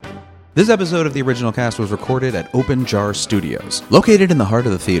This episode of the original cast was recorded at Open Jar Studios. Located in the heart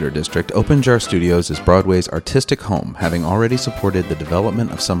of the theater district, Open Jar Studios is Broadway's artistic home, having already supported the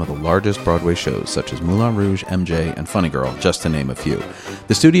development of some of the largest Broadway shows, such as Moulin Rouge, MJ, and Funny Girl, just to name a few.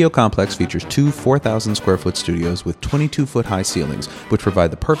 The studio complex features two 4,000-square-foot studios with 22-foot-high ceilings, which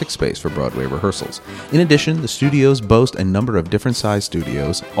provide the perfect space for Broadway rehearsals. In addition, the studios boast a number of different-sized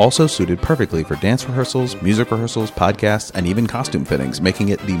studios, also suited perfectly for dance rehearsals, music rehearsals, podcasts, and even costume fittings, making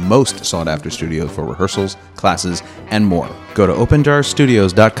it the most sought-after studio for rehearsals, classes, and more. Go to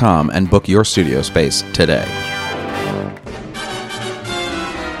openjarstudios.com and book your studio space today.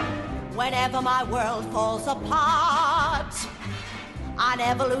 Whenever my world falls apart, I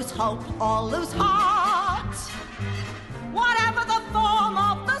never lose hope or lose heart. Whatever the form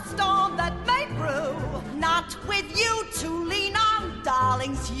of the storm that may brew, not with you to lean on,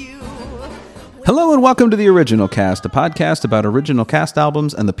 darlings, you. Hello and welcome to The Original Cast, a podcast about original cast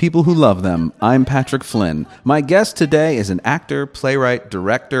albums and the people who love them. I'm Patrick Flynn. My guest today is an actor, playwright,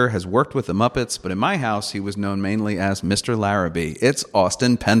 director, has worked with the Muppets, but in my house he was known mainly as Mr. Larrabee. It's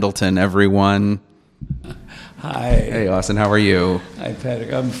Austin Pendleton, everyone. Hi. Hey, Austin, how are you? Hi,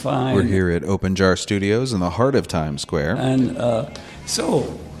 Patrick. I'm fine. We're here at Open Jar Studios in the heart of Times Square. And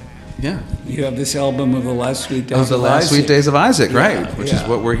yeah, you have this album of the Last Sweet Days of the Last Sweet Days of Isaac, right? Yeah, which is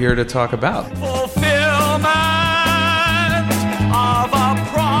what we're here to talk about. Fulfillment of a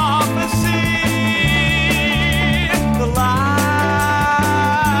prophecy. The last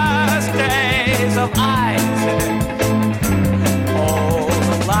days of Isaac. Oh,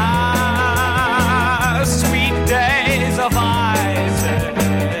 the last sweet days of Isaac.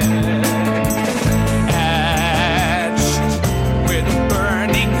 Etched with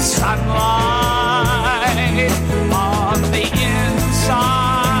burning sunlight on the inside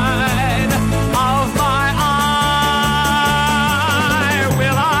of my eye.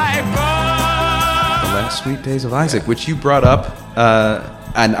 Will I burn? The Last Sweet Days of Isaac, which you brought up,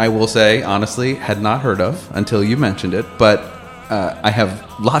 and I will say, honestly, had not heard of until you mentioned it, but I have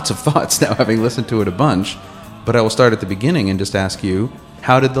lots of thoughts now, having listened to it a bunch, but I will start at the beginning and just ask you,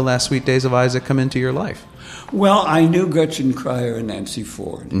 how did The Last Sweet Days of Isaac come into your life? Well, I knew Gretchen Cryer and Nancy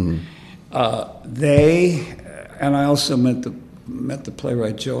Ford. Mm-hmm. And I also met the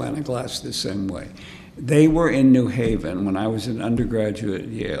playwright Joanna Glass the same way. They were in New Haven when I was an undergraduate at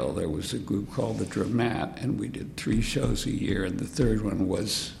Yale. There was a group called the Dramat, and we did 3 shows a year. And the third one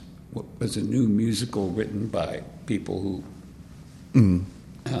was a new musical written by people who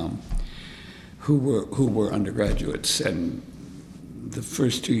were undergraduates. And the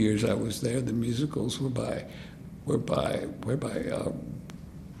first 2 years I was there, the musicals were by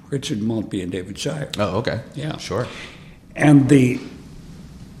Richard Maltby and David Shire. Oh, okay. Yeah. Sure. And the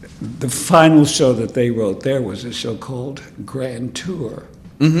final show that they wrote there was a show called Grand Tour.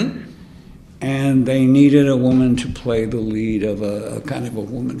 Mm-hmm. And they needed a woman to play the lead of a kind of a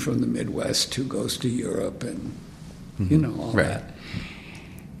woman from the Midwest who goes to Europe and, all right. that.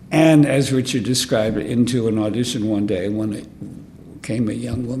 And as Richard described it, into an audition one day, when it came a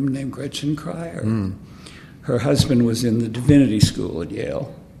young woman named Gretchen Cryer. Mm. Her husband was in the divinity school at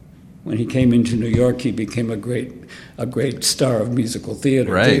Yale. When he came into New York, he became a great star of musical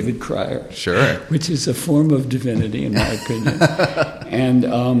theater, right. David Cryer. Sure. Which is a form of divinity, in my opinion.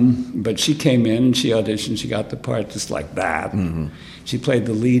 And but she came in and she auditioned. She got the part just like that. Mm-hmm. She played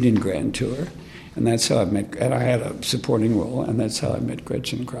the lead in Grand Tour, and that's how I met. And I had a supporting role, and that's how I met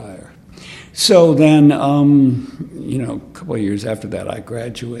Gretchen Cryer. So then, a couple of years after that, I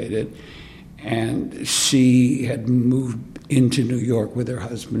graduated. And she had moved into New York with her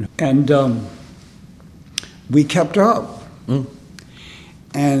husband. And we kept up. Mm.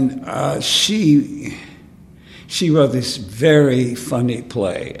 And she wrote this very funny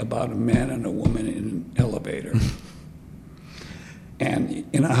play about a man and a woman in an elevator. And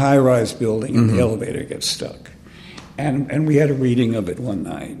in a high-rise building, and the elevator gets stuck. And we had a reading of it one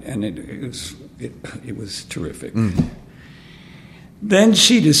night, and it was terrific. Mm. Then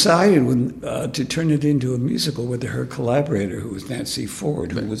she decided to turn it into a musical with her collaborator, who was Nancy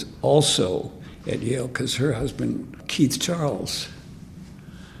Ford, who was also at Yale, because her husband, Keith Charles,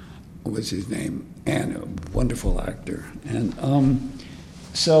 was his name, and a wonderful actor. And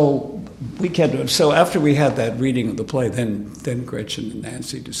so we kept up. So after we had that reading of the play, then Gretchen and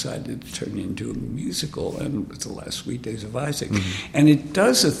Nancy decided to turn it into a musical, and it was The Last Sweet Days of Isaac. Mm-hmm. And it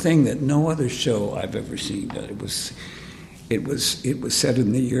does a thing that no other show I've ever seen did. It was set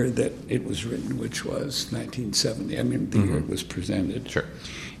in the year that it was written, which was 1970. I mean, the year it was presented. Sure.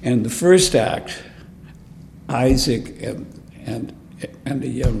 And the first act, Isaac and a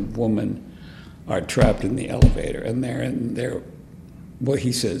young woman are trapped in the elevator, and they're well,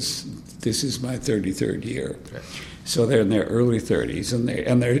 he says, this is my 33rd year. Right. So they're in their early 30s, and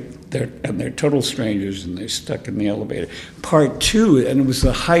they're total strangers, and they're stuck in the elevator. Part 2, and it was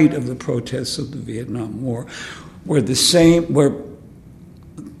the height of the protests of the Vietnam War, were the same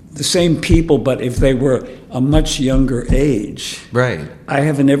people, but if they were a much younger age. Right. I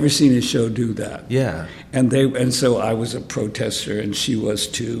haven't ever seen a show do that. Yeah. And so I was a protester, and she was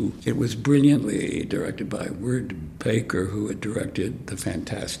too. It was brilliantly directed by Word Baker, who had directed The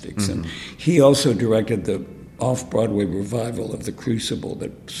Fantastics, and he also directed the off-Broadway revival of The Crucible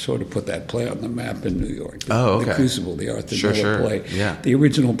that sort of put that play on the map in New York. The Crucible, the Arthur Miller play. Yeah. The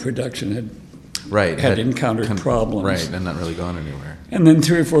original production had encountered problems. Right, and not really gone anywhere. And then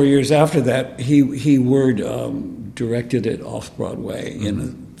 3 or 4 years after that, he directed it off-Broadway in a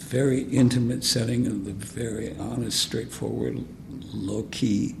very intimate setting of the very honest, straightforward,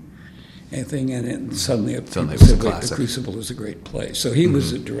 low-key thing, and it suddenly it was a classic. The Crucible is a great play. So he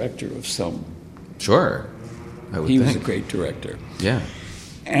was a director of some. Sure. He was a great director. Yeah.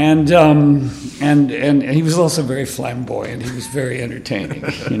 And he was also very flamboyant. He was very entertaining,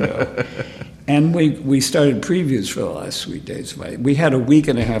 And we started previews for the last 3 days. We had a week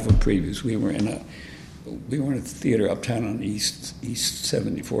and a half of previews. We were in a theater uptown on East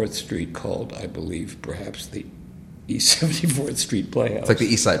 74th Street called, I believe, perhaps the East 74th Street Playhouse. It's like the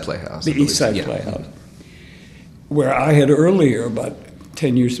East Side Playhouse. The East Side Playhouse, where I had earlier, about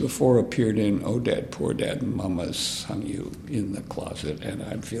 10 years before, appeared in Oh Dad, Poor Dad, and Mama's Hung You in the Closet, and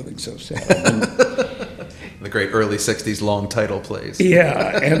I'm feeling so sad. The great early 60s long title plays.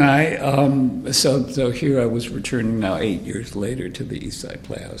 Yeah, and I, so here I was returning now 8 years later to the East Side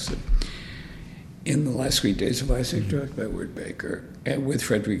Playhouse in the last 3 days of Isaac, directed by Word Baker, and with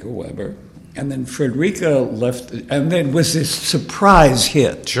Frederica Weber. And then Frederica left, and then was this surprise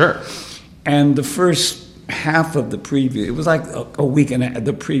hit. Sure. And the first half of the preview, it was like a week and a half.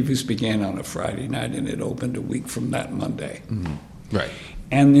 The previews began on a Friday night, and it opened a week from that Monday. Mm-hmm. Right.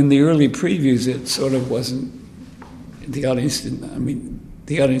 And in the early previews, it sort of wasn't, the audience didn't,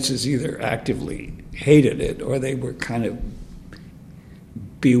 the audiences either actively hated it or they were kind of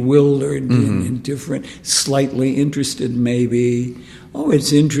bewildered and indifferent, slightly interested maybe. Oh,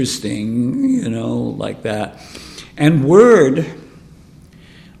 it's interesting, like that. And Word,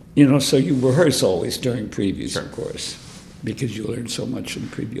 so you rehearse always during previews, sure, of course, because you learn so much from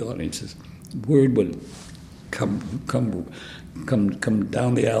preview audiences. Word would come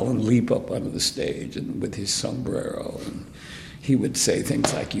down the aisle and leap up onto the stage and with his sombrero, and he would say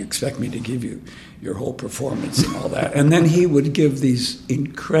things like, "You expect me to give you your whole performance," and all that. And then he would give these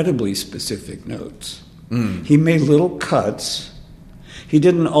incredibly specific notes. He made little cuts. He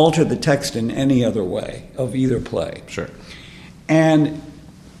didn't alter the text in any other way of either play. Sure. And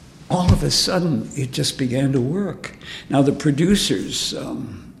all of a sudden, it just began to work. Now, the producers, the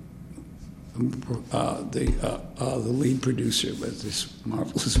lead producer was this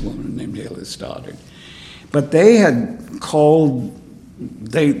marvelous woman named Haley Stoddard. But they had called,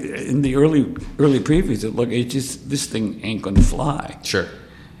 in the early previews, look, this thing ain't going to fly. Sure.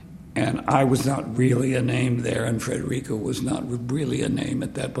 And I was not really a name there, and Frederica was not really a name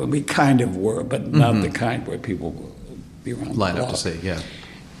at that point. We kind of were, but not the kind where people would be around line the up to block. see, yeah.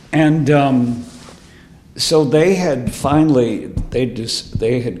 And so they had finally, they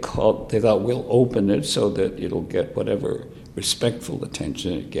thought, we'll open it so that it'll get whatever respectful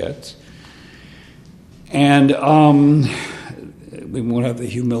attention it gets. And we won't have the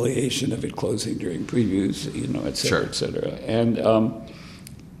humiliation of it closing during previews, et cetera, sure, et cetera. And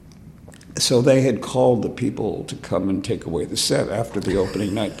so they had called the people to come and take away the set after the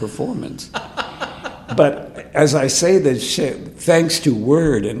opening night performance. But as I say that, thanks to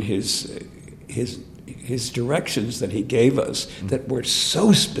Word and his directions that he gave us that were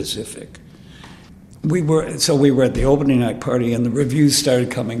so specific, we were at the opening night party, and the reviews started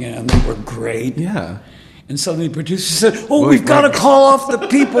coming in, and they were great. Yeah. And suddenly the producer said, we've got to call off the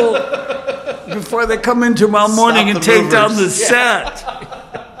people before they come in tomorrow morning and take down the set.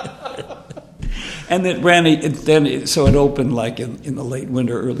 And so it opened like in the late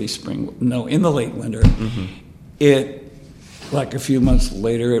winter, early spring. No, in the late winter. It, like a few months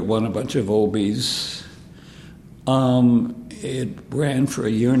later, it won a bunch of Obies. It ran for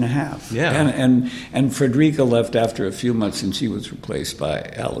a year and a half. Yeah. And Frederica left after a few months, and she was replaced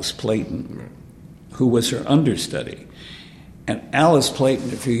by Alice Playton, who was her understudy. And Alice Playton,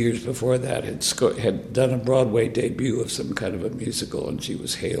 a few years before that, had done a Broadway debut of some kind of a musical, and she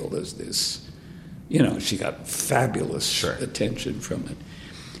was hailed as this, she got fabulous attention from it.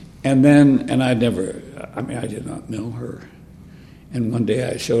 And then, I did not know her. And one day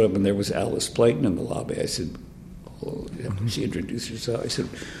I showed up, and there was Alice Playton in the lobby. I said, She introduced herself. I said,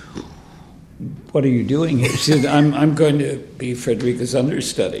 "What are you doing here?" She said, I'm going to be Frederica's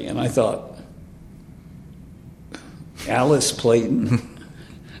understudy. And I thought, Alice Playton.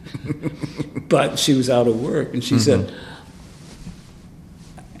 But she was out of work. And she said,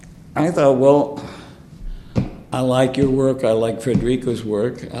 I thought, well, I like your work. I like Frederica's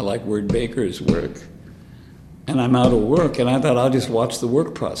work. I like Word Baker's work. And I'm out of work. And I thought, I'll just watch the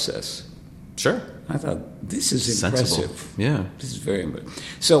work process. Sure. I thought, this is Sensible. impressive. Yeah. This is very impressive.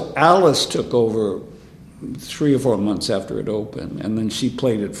 So Alice took over 3 or 4 months after it opened, and then she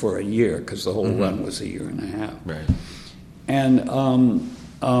played it for a year, because the whole run was a year and a half. Right. And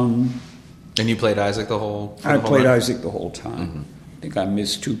And you played Isaac the whole I run? played Isaac the whole time. I think I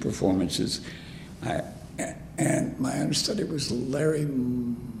missed 2 performances. And my understudy was Larry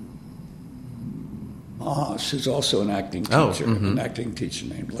Moss, who's also an acting teacher, an acting teacher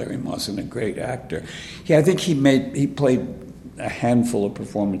named Larry Moss, and a great actor. I think he played a handful of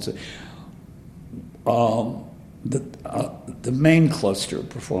performances. The main cluster of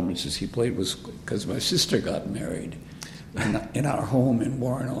performances he played was because my sister got married in our home in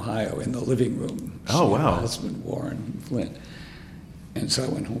Warren, Ohio, in the living room. Oh, She and wow. my husband, Warren Flint. And so I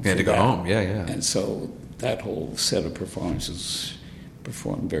went home. You had to go home, yeah. And so that whole set of performances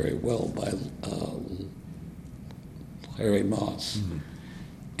performed very well by Larry Moss.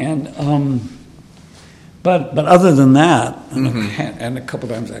 And but other than that, and a couple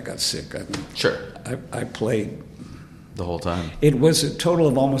times I got sick. Sure. I played The whole time. It was a total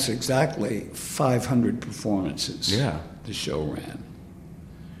of almost exactly 500 performances. Yeah. The show ran.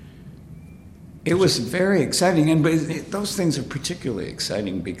 It was very exciting, but those things are particularly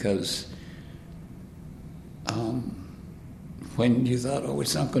exciting because when you thought, oh,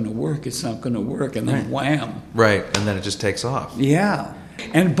 it's not going to work, and then wham. Right, and then it just takes off. Yeah.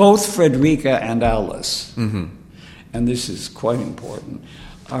 And both Frederica and Alice, and this is quite important,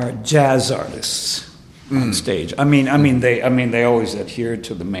 are jazz artists on stage. I mean, they always adhere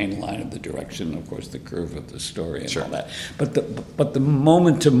to the main line of the direction, of course, the curve of the story and all that. But the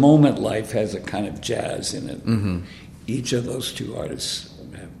moment to moment life has a kind of jazz in it. Each of those 2 artists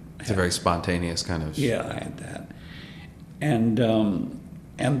It's a very spontaneous kind of. Yeah, I had that, and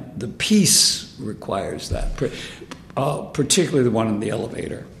the piece requires that, particularly the one in the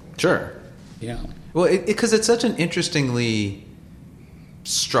elevator. Sure. Yeah. Well, because it's such an interestingly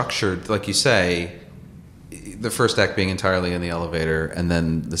structured, like you say, the first act being entirely in the elevator, and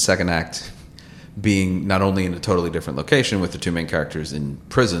then the second act being not only in a totally different location with the 2 main characters in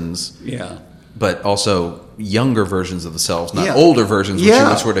prisons, but also younger versions of themselves, not older versions, which you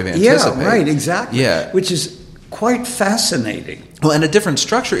would sort of anticipate. Yeah, right, exactly. Yeah. Which is quite fascinating. Well, and a different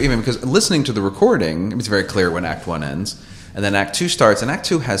structure even, because listening to the recording, it's very clear when Act 1 ends. And then Act 2 starts, and Act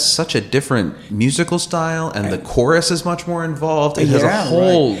 2 has such a different musical style, and the chorus is much more involved. It has a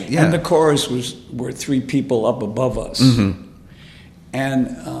whole... Right. And the chorus were 3 people up above us. And...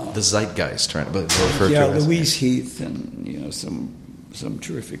 the zeitgeist, trying to refer to it as. Louise Heath and, some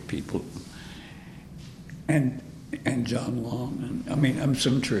terrific people. And John Long, and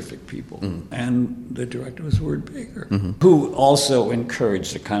some terrific people. And the director was Word Baker, who also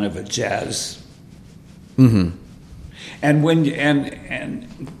encouraged a kind of a jazz... And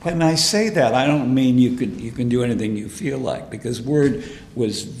when I say that, I don't mean you can do anything you feel like, because Word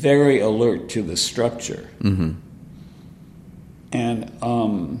was very alert to the structure.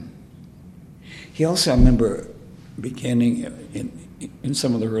 And he also, I remember, beginning in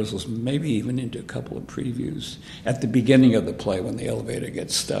some of the rehearsals, maybe even into a couple of previews, at the beginning of the play when the elevator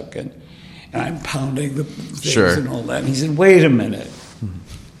gets stuck and I'm pounding the things and all that. And he said, "Wait a minute.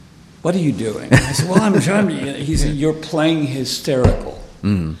 What are you doing?" I said, "Well, I'm trying to..." He said, "You're playing hysterical.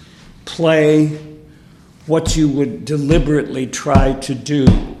 Play what you would deliberately try to do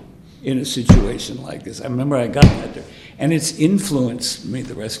in a situation like this." I remember I got that, and it's influenced me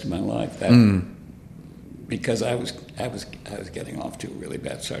the rest of my life. Because I was getting off to a really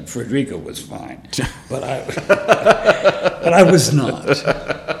bad start. Frederica was fine, but I was not.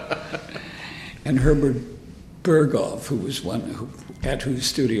 And Herbert Berghoff, who was at whose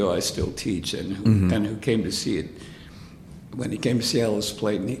studio I still teach, and who came to see it, when he came to see Alice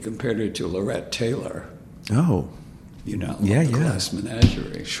Playton, he compared her to Lorette Taylor. Oh. The Glass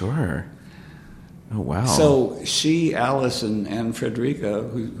Menagerie. Sure. Oh, wow. So she, Alice, and Frederica,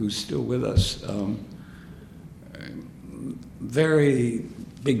 who's still with us, very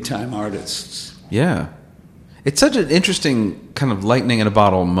big-time artists. Yeah. It's such an interesting kind of lightning in a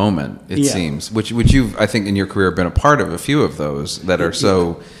bottle moment, it seems, which you've, I think, in your career been a part of a few of those that are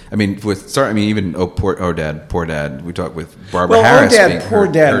so. I mean, even Poor Dad. We talked with Barbara Harris. Poor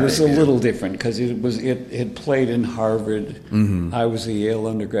Dad was a little different because it played in Harvard. Mm-hmm. I was a Yale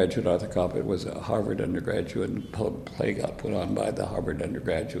undergraduate. Arthur Koppel was a Harvard undergraduate, and the play got put on by the Harvard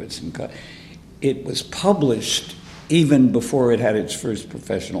undergraduates. And it was published even before it had its first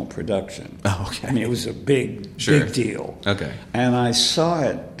professional production. Oh, okay. I mean, it was a big deal. Okay. And I saw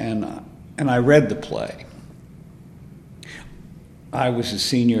it, and I read the play. I was a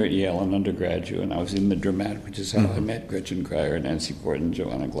senior at Yale, an undergraduate, and I was in the dramatic, which is how I met Gretchen Cryer, Nancy Ford, and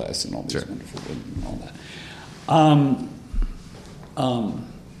Joanna Glass, and all these wonderful women and all that.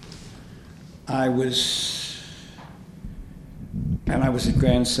 I was at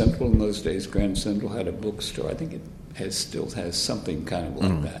Grand Central in those days. Grand Central had a bookstore. I think it still has something kind of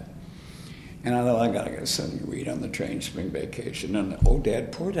like that. And I thought, I got to get something to read on the train, spring vacation. And Oh,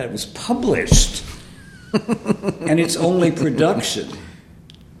 Dad, Poor Dad was published. And its only production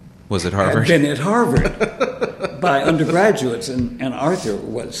was at Harvard. Had been at Harvard by undergraduates, and Arthur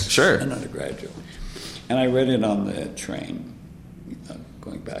was an undergraduate. And I read it on the train,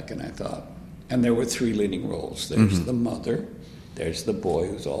 going back, and I thought, and there were three leading roles. There's the mother, there's the boy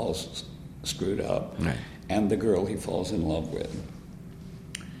who's all screwed up, and the girl he falls in love with.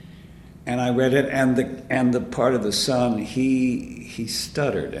 And I read it, and the part of the son, he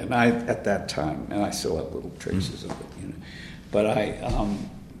stuttered, and I at that time, and I still have little traces of it, but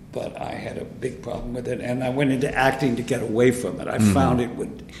I had a big problem with it, and I went into acting to get away from it. I found it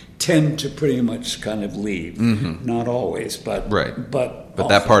would tend to pretty much kind of leave, not always, but but often,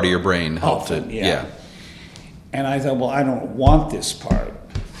 that part of your brain helped often, it, yeah. And I thought, well, I don't want this part.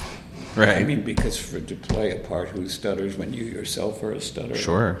 Right. I mean, because to play a part who stutters when you yourself are a stutterer.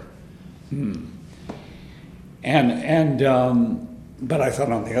 Sure. But I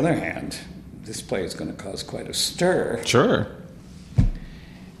thought, on the other hand, this play is going to cause quite a stir. Sure.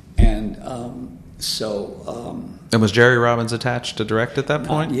 And and was Jerry Robbins attached to direct at that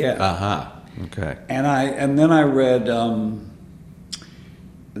point? Yeah. Okay. And then I read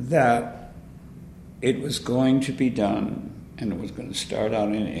that it was going to be done, and it was going to start out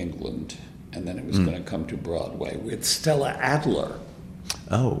in England, and then it was going to come to Broadway with Stella Adler.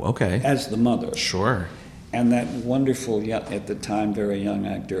 Oh, okay. As the mother. Sure. And that wonderful, at the time, very young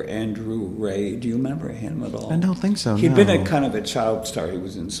actor, Andrew Ray. Do you remember him at all? I don't think so, He'd been a kind of a child star. He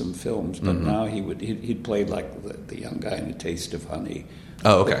was in some films, but now he'd played like the young guy in A Taste of Honey.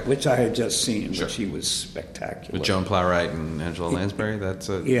 Oh, okay. Which I had just seen, which he was spectacular. With Joan Plowright and Angela Lansbury? That's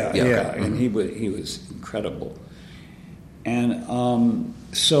a... Yeah, okay. And he was incredible. And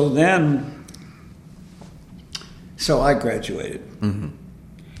so I graduated.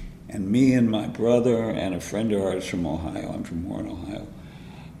 And me and my brother and a friend of ours from Ohio, I'm from Warren, Ohio,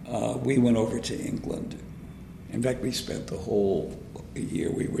 we went over to England. In fact, we spent the whole year,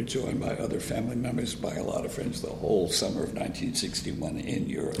 we were joined by other family members, by a lot of friends, the whole summer of 1961 in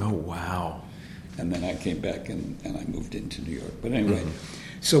Europe. Oh, wow. And then I came back and I moved into New York. But anyway,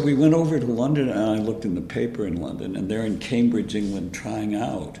 so we went over to London, and I looked in the paper in London, and there in Cambridge, England, trying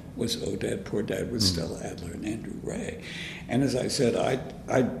out was Oh, Dad, Poor Dad with Stella Adler and Andrew Ray. And as I said,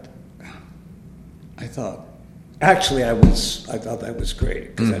 I thought, actually, I thought that was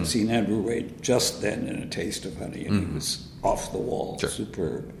great, because I'd seen Andrew Ray just then in A Taste of Honey, and he was off the wall,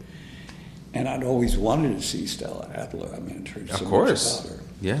 superb. And I'd always wanted to see Stella Adler. I mean, I'd heard so much about her.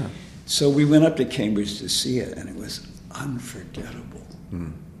 Yeah. So we went up to Cambridge to see it, and it was unforgettable.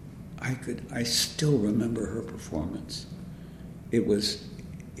 I still remember her performance. It was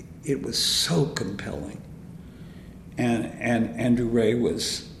so compelling. And Andrew Ray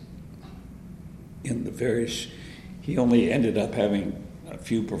was in the he only ended up having a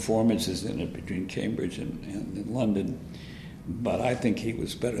few performances in it between Cambridge and in London, but I think he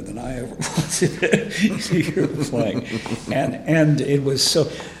was better than I ever was in playing. And it was so,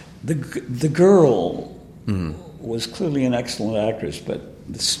 the girl was clearly an excellent actress, but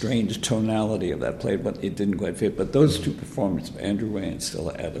the strange tonality of that play, but it didn't quite fit. But those two performances, Andrew Ray and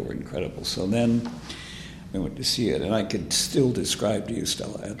Stella Adler, were incredible. So then we went to see it, and I could still describe to you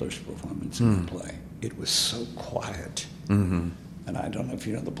Stella Adler's performance in the play. It was so quiet. And I don't know if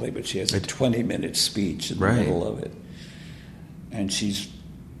you know the play, but she has a 20-minute speech in the middle of it. And she's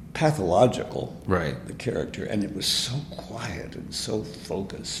pathological, the character, and it was so quiet and so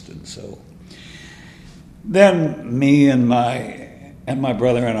focused and so... Then me and my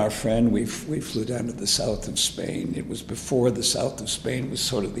brother and our friend, we flew down to the south of Spain. It was before the south of Spain was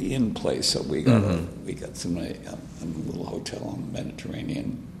sort of the in place, so we got some a little hotel on the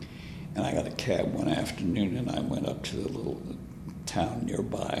Mediterranean, And I got a cab one afternoon, and I went up to the little town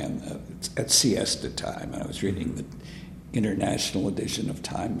nearby, and at siesta time, and I was reading the international edition of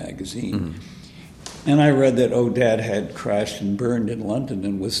Time magazine. And I read that Dad had crashed and burned in London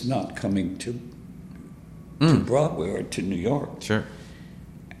and was not coming to Broadway or to New York. Sure.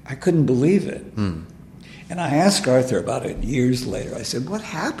 I couldn't believe it. And I asked Arthur about it years later. I said, what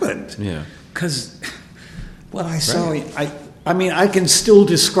happened? Yeah. Because what I saw, I mean, I can still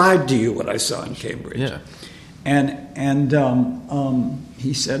describe to you what I saw in Cambridge. Yeah. And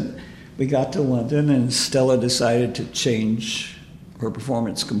he said, we got to London, and Stella decided to change her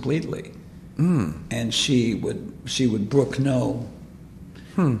performance completely. And she would brook no.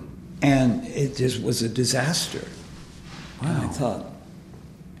 And it just was a disaster. Wow. And I thought,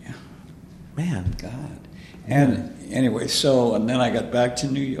 man, God. And anyway, and then I got back to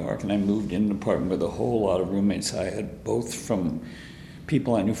New York, and I moved in an apartment with a whole lot of roommates I had, both from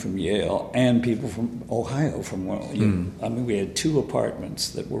people I knew from Yale and people from Ohio. I mean, we had 2 apartments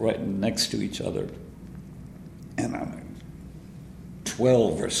that were right next to each other, and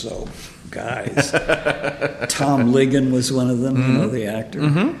 12 or so guys. Tom Ligon was one of them, you know, the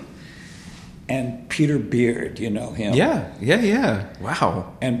actor. And Peter Beard, you know him. Yeah.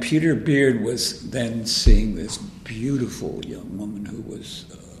 Wow. And Peter Beard was then seeing this beautiful young woman who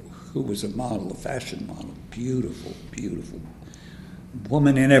was a model, a fashion model. Beautiful, beautiful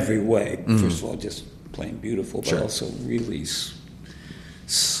woman in every way. First of all, just plain beautiful, but also really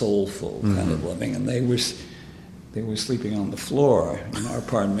soulful, kind of loving. And they were sleeping on the floor in our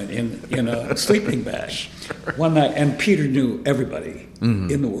apartment in a sleeping bag one night. And Peter knew everybody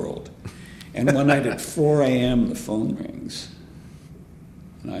in the world. And one night at 4 a.m., the phone rings,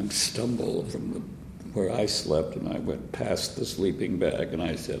 and I stumbled from where I slept, and I went past the sleeping bag, and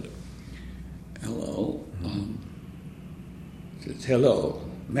I said, hello. He says, hello,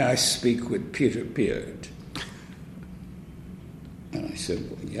 may I speak with Peter Beard? And I said,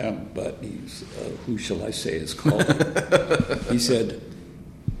 well, yeah, but who shall I say is calling? He said,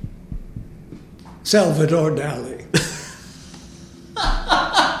 Salvador Dali.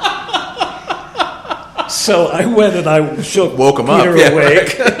 So I went and I woke him Peter up.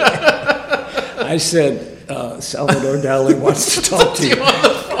 Awake. I said, Salvador Dali wants to talk to you.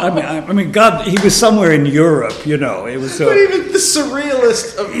 I mean, God, he was somewhere in Europe, you know. It was but even the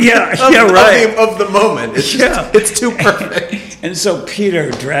surrealist of the moment. It's too perfect. And so Peter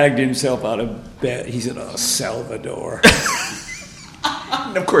dragged himself out of bed. He said, "Oh, Salvador."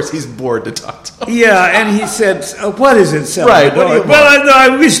 And of course, he's bored to talk to him. Yeah, and he said, "What is it, Salvador?" Right. What do you want? Well, I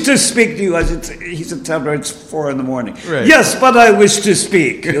wish to speak to you. He said, "Salvador, it's 4 a.m. Right. Yes, but I wish to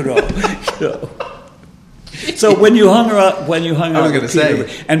speak. You know. So when you hung out with Peter,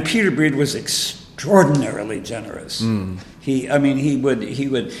 and Peter Beard was extraordinarily generous. He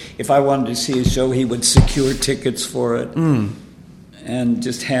would if I wanted to see his show, he would secure tickets for it and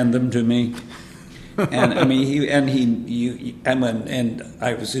just hand them to me. And I mean, and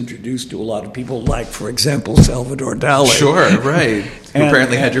I was introduced to a lot of people, like, for example, Salvador Dali. Sure, right. Who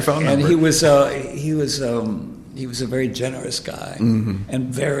apparently had your phone number. And he was a very generous guy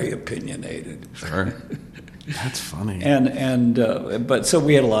and very opinionahad. Sure. That's funny. But so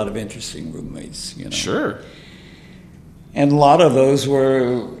we had a lot of interesting roommates, you know. Sure. And a lot of those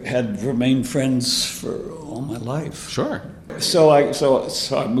had remained friends for all my life. Sure. So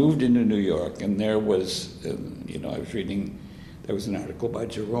I moved into New York, and there was, I was reading. There was an article by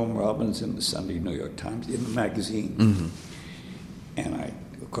Jerome Robbins in the Sunday New York Times in the magazine, and I'd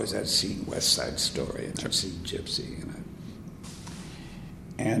seen West Side Story and I'd seen Gypsy,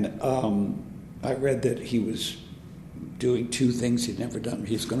 and I read that he was doing 2 things he'd never done.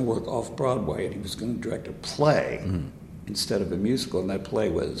 He was going to work off Broadway, and he was going to direct a play instead of a musical, and that play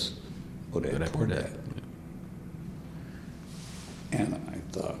was Odette Poor Dad. And I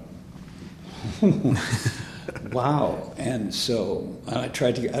thought, wow. And so I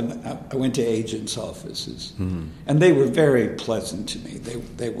tried to. I went to agents' offices, and they were very pleasant to me.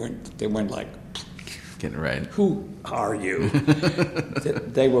 They weren't like, getting it right. Who are you?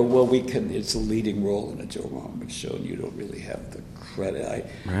 They were, well, it's a leading role in a Joe Robbins show, and you don't really have the credit.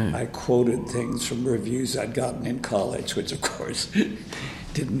 I quoted things from reviews I'd gotten in college, which, of course,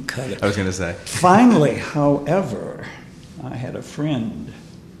 didn't cut it. I was going to say. Finally, however, I had a friend,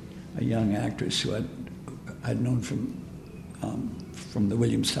 a young actress who I'd known from the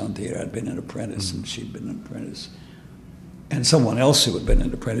Williamstown Theater. I'd been an apprentice, and she'd been an apprentice. And someone else who had been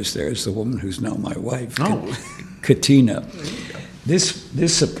an apprentice there is the woman who's now my wife, Katina.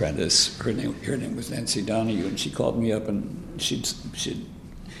 This apprentice, her name was Nancy Donahue, and she called me up, and she'd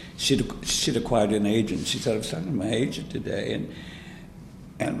acquired an agent. She said, I was talking to my agent today,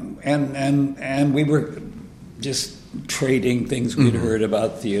 And we were just trading things we'd heard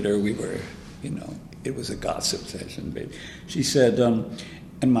about theater. We were, it was a gossip session. But she said,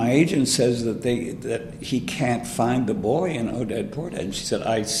 and my agent says that he can't find the boy in Oded Portet. And she said,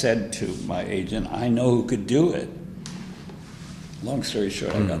 I said to my agent, I know who could do it. Long story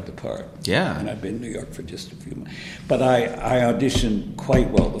short, I got the part. Yeah. And I've been in New York for just a few months. But I auditioned quite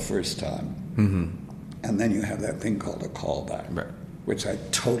well the first time. Mm-hmm. And then you have that thing called a callback, right, which I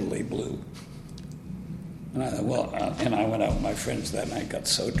totally blew. And I thought, and I went out with my friends that night, got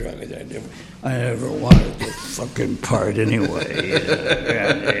so drunk, I never wanted the fucking part anyway.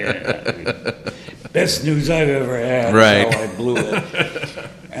 Best news I've ever had. Right. How I blew it.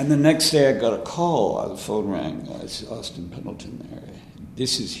 And the next day I got a call. The phone rang. It's Austin Pendleton there.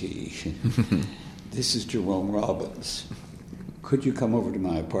 This is he. This is Jerome Robbins. Could you come over to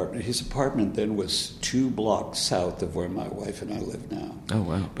my apartment? His apartment then was 2 blocks south of where my wife and I live now. Oh,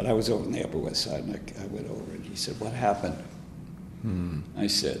 wow. But I was over on the Upper West Side, and I went over, and he said, what happened? I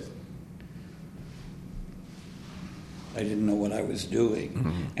said, I didn't know what I was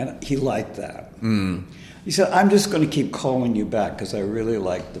doing. And he liked that. He said, I'm just going to keep calling you back because I really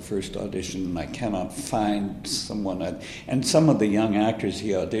liked the first audition, and I cannot find someone. And some of the young actors he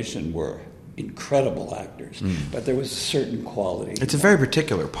auditioned were incredible actors, but there was a certain quality. It's a very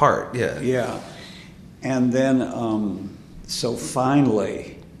particular part, yeah. Yeah. And then, so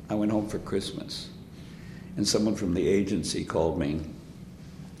finally, I went home for Christmas, and someone from the agency called me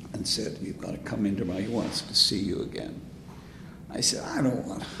and said, you've got to come into he wants to see you again. I said, I don't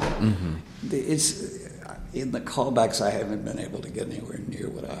want to. It's, in the callbacks, I haven't been able to get anywhere near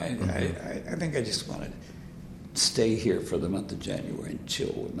what I think I just want to stay here for the month of January and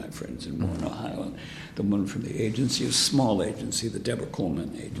chill with my friends in Warren, Ohio. And the woman from the agency, a small agency, the Deborah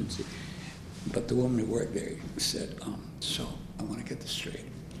Coleman agency. But the woman who worked there said, so I want to get this straight.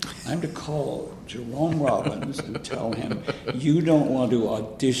 I'm to call Jerome Robbins and tell him you don't want to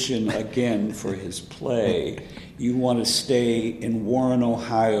audition again for his play. You want to stay in Warren,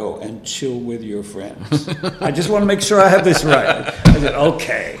 Ohio and chill with your friends. I just want to make sure I have this right. I said,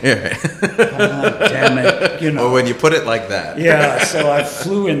 okay. Yeah. Oh, damn it. Well, when you put it like that. Yeah, so I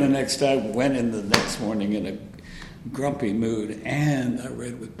flew in the next day, went in the next morning in a grumpy mood, and I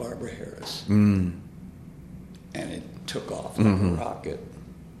read with Barbara Harris. And it took off like a rocket.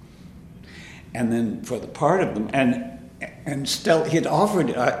 And then for the part of them, and Stella, he had offered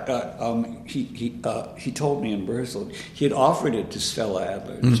he told me in rehearsal, he had offered it to Stella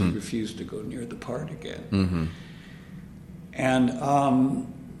Adler, and she refused to go near the part again. And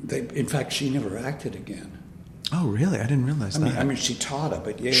in fact, she never acted again. Oh, really? I didn't realize that. I mean, she taught up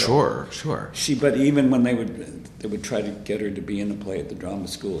at Yale. Sure. But even when they would try to get her to be in a play at the drama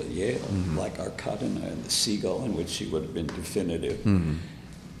school at Yale, like Arkadyna and the Seagull, in which she would have been definitive,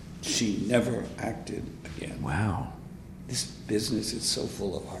 she never acted again. Wow. This business is so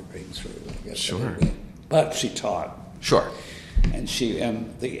full of heartbreaking stories. Sure. But she taught. Sure. And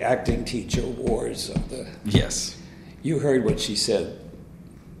the acting teacher wars of the... Yes. You heard what she said.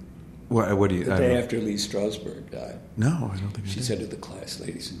 What do you... The day after Lee Strasberg died. No, I don't think she said to the class,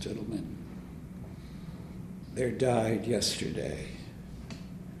 ladies and gentlemen, there died yesterday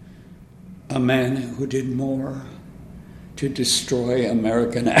a man who did more to destroy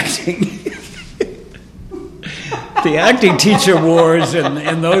American acting. The acting teacher wars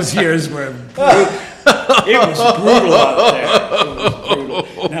in those years were it was brutal out there. It was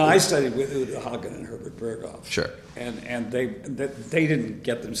brutal. Now, I studied with Udo Hagen and Herbert Berghoff. Sure. And they didn't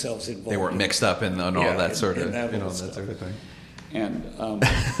get themselves involved. They weren't mixed up in all that sort of that sort of thing. And oh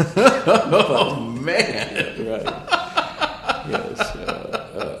man, right? Yes.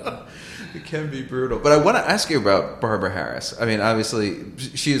 It can be brutal. But I want to ask you about Barbara Harris. I mean, obviously,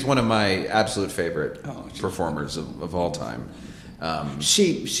 she is one of my absolute favorite performers of all time.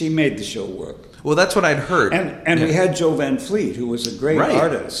 She made the show work. Well, that's what I'd heard. And we had Joe Van Fleet, who was a great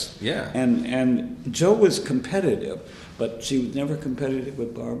artist. Yeah. And Joe was competitive, but she was never competitive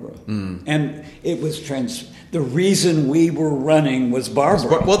with Barbara. And it was the reason we were running was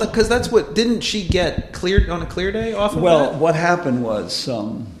Barbara. Well, because that's what... Didn't she get cleared on a clear day off of that? Well, what happened was...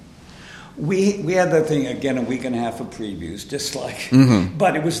 We had that thing again a week and a half of previews, just like,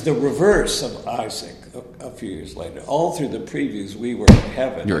 but it was the reverse of Isaac a few years later. All through the previews, we were in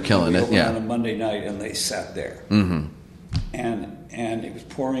heaven. You were killing it, yeah. On a Monday night, and they sat there, and it was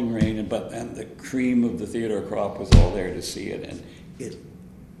pouring rain, and the cream of the theater crop was all there to see it, and it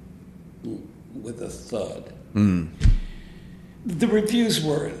with a thud. The reviews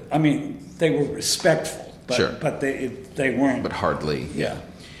were, they were respectful, but they weren't. But hardly, yeah.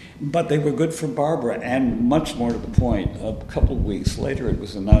 But they were good for Barbara, and much more to the point, a couple of weeks later it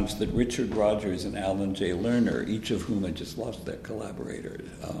was announced that Richard Rodgers and Alan J. Lerner, each of whom had just lost their collaborator,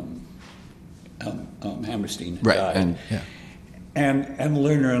 Hammerstein had died. And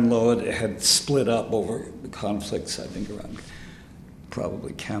Lerner and Loeb had split up over conflicts, I think, around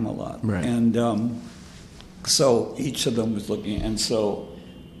probably Camelot. Right. And so each of them was looking, and so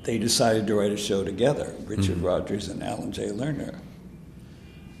they decided to write a show together, Richard Rodgers and Alan J. Lerner.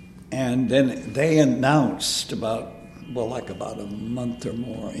 And then they announced about a month or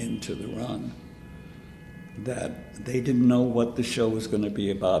more into the run that they didn't know what the show was going to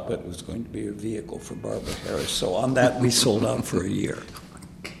be about, but it was going to be a vehicle for Barbara Harris. So on that, we sold out for a year.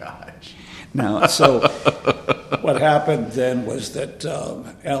 Gosh. Now, so what happened then was that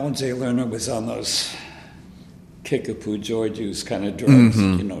Alan J. Lerner was on those Kickapoo Joy Juice kind of drugs,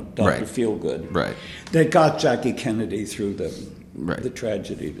 Dr. Feelgood. Right. That got Jackie Kennedy through the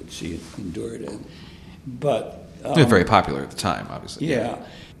tragedy that she endured. But it was very popular at the time, obviously. Yeah.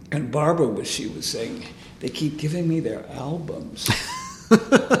 And Barbara she was saying, they keep giving me their albums.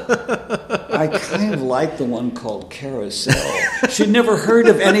 I kind of like the one called Carousel. She'd never heard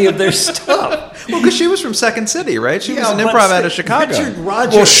of any of their stuff. Well, because she was from Second City, right? She was an improv out of Chicago. Richard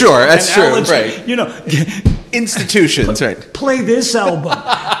Rodgers. Well, sure, that's true, Alan, right? Institutions, right? Play this album.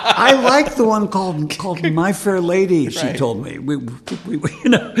 I like the one called My Fair Lady. She told me. We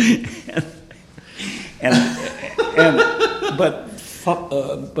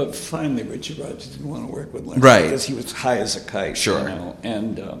But finally, Richard Rodgers didn't want to work with Lerner because he was high as a kite. Sure.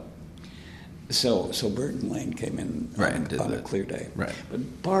 And so Burton Lane came in on a clear day. Right.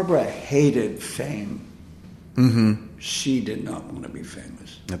 But Barbara hated fame. Mm-hmm. She did not want to be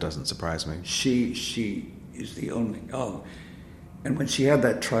famous. That doesn't surprise me. She is the only. And when she had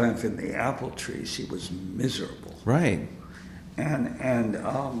that triumph in the apple tree, she was miserable. Right. And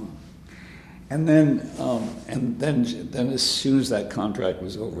then as soon as that contract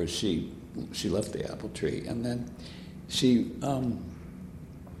was over, she left the apple tree, and then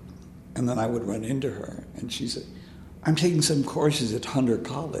and then I would run into her, and she said, "I'm taking some courses at Hunter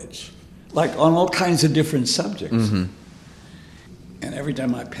College, like on all kinds of different subjects." Mm-hmm. And every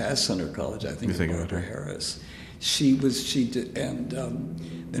time I pass Hunter College, I think about Barbara Harris.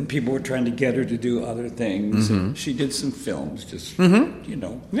 Then people were trying to get her to do other things. Mm-hmm. And she did some films, just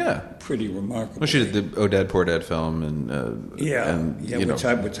pretty remarkable. Well, she did the Oh Dad Poor Dad film, and which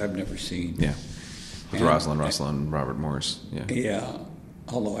I've never seen. Yeah, with Rosalind Russell and Robert Morse. Yeah,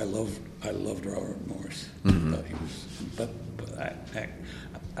 although I loved Robert Morse. Mm-hmm. I thought he was,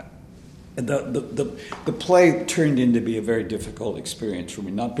 the play turned in to be a very difficult experience for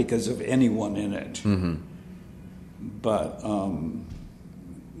me, not because of anyone in it, mm-hmm. but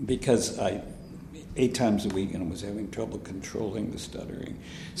because I 8 times a week and I was having trouble controlling the stuttering.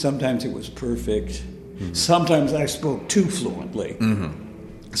 Sometimes it was perfect. Mm-hmm. Sometimes I spoke too fluently.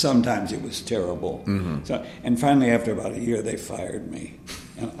 Mm-hmm. Sometimes it was terrible. Mm-hmm. So, and finally, after about a year, they fired me.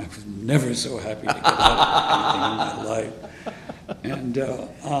 And I was never so happy to get out of anything in my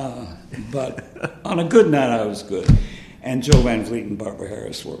life. But on a good night, I was good. And Joe Van Vliet and Barbara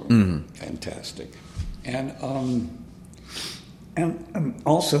Harris were fantastic. And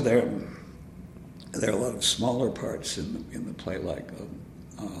also there are a lot of smaller parts in the play, like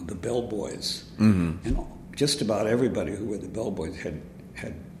the Bellboys, and just about everybody who were the Bellboys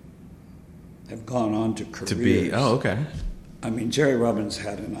have gone on to careers. To be okay. I mean, Jerry Robbins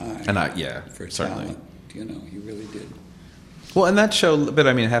had an eye, for certainly. talent. He really did. Well, and that show, but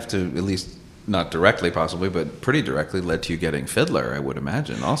I mean, have to at least. Not directly, possibly, but pretty directly led to you getting Fiddler, I would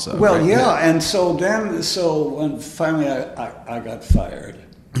imagine, also. Well, right? yeah, and so when finally I got fired,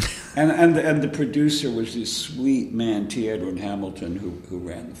 and the producer was this sweet man, T. Edwin Hamilton, who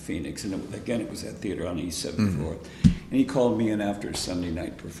ran the Phoenix, and it was at theater on East 74th, and he called me in after a Sunday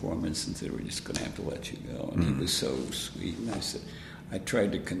night performance and said, "We're just going to have to let you go," and he was so sweet, and I said, I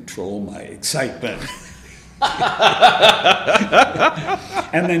tried to control my excitement.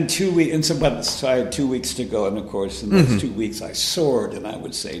 And then 2 weeks, so I had 2 weeks to go, and of course, in those 2 weeks, I soared, and I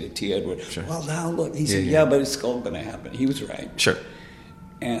would say to T. Edward, sure. "Well, now look," he said, "Yeah, but it's all going to happen." He was right. Sure.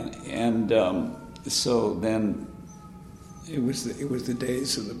 And so then it was the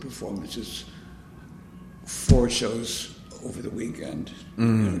days of the performances, 4 shows over the weekend,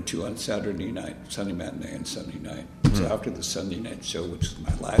 2 on Saturday night, Sunday matinee and Sunday night. So after the Sunday night show, which was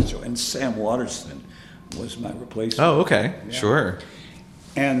my last show, and Sam Waterston was my replacement. Oh, okay, sure.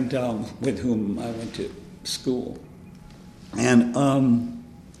 And with whom I went to school. And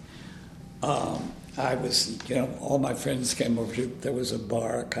I was, all my friends came over to, there was a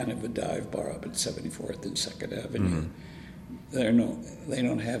bar, kind of a dive bar up at 74th and 2nd Avenue. they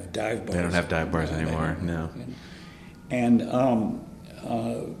don't have dive bars. They don't have dive bars anymore. No.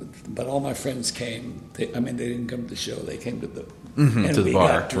 But all my friends came. They didn't come to the show. They came to the to the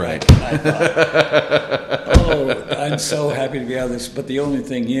bar, right? And I thought, oh, I'm so happy to be out of this. But the only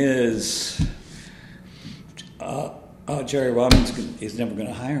thing is, Jerry Robbins is never going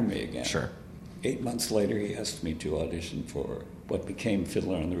to hire me again. Sure. 8 months later, he asked me to audition for what became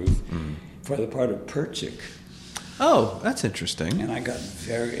Fiddler on the Roof for the part of Perchik. Oh, that's interesting. And I got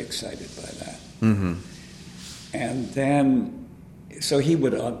very excited by that. Mm-hmm. And then, so he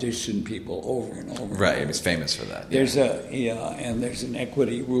would audition people over and over. Right, he was famous for that. There's and there's an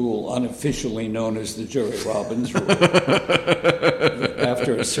equity rule unofficially known as the Jerry Robbins rule.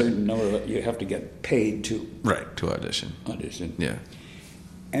 After a certain number, you have to get paid to audition. Yeah.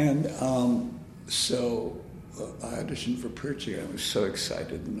 And so I auditioned for Perchik. I was so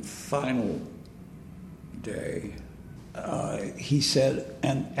excited. And the final day, he said,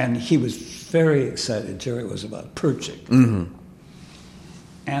 and he was very excited. Jerry was about Perchik. Mm-hmm.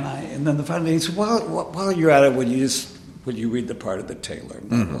 And then the final day, he said, while you're at it, would you read the part of the tailor?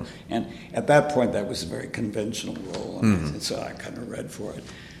 Mm-hmm. And at that point, that was a very conventional role, and so I kind of read for it.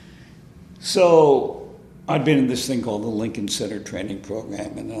 So I'd been in this thing called the Lincoln Center Training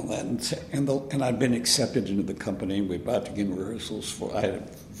Program and all that, and I'd been accepted into the company. We were about to begin rehearsals I had a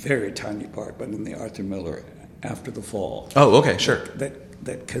very tiny part, but in the Arthur Miller After the Fall. Oh, okay, sure.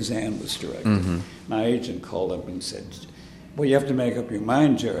 That Kazan was directing. Mm-hmm. My agent called up and said, well, you have to make up your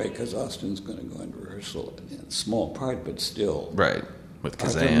mind, Jerry, because Austin's going to go into rehearsal. A small part, but still. Right. With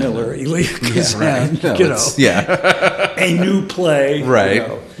Kazan. Arthur Miller, Elia Kazan, right. No, a new play.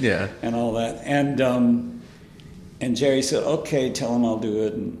 Right, yeah. And all that. And Jerry said, okay, tell him I'll do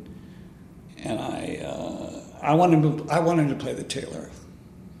it. And I wanted to play the tailor.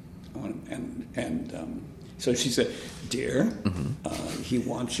 So she said, dear, he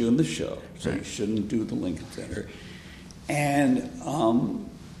wants you in the show, so you shouldn't do the Lincoln Center. And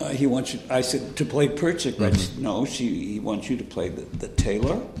he wants you, I said, to play Perchik. Mm-hmm. Said, no, he wants you to play the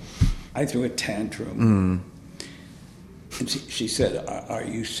tailor. I threw a tantrum. And she said, are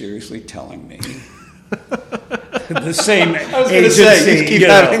you seriously telling me? The same agency. I was going to say, you keep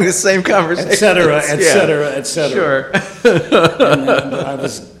having the same conversation. Et cetera. Sure. And then I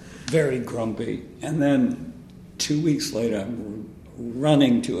was very grumpy. And then 2 weeks later, I'm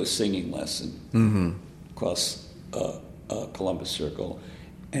running to a singing lesson across Columbus Circle.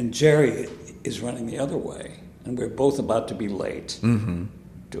 And Jerry is running the other way. And we're both about to be late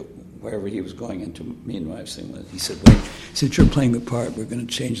to wherever he was going into me and my singing lesson. He said, wait, since you're playing the part, we're going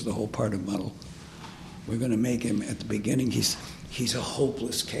to change the whole part of Muddle. We're going to make him, at the beginning, he's a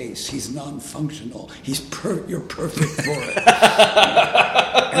hopeless case. He's non-functional. You're perfect for it.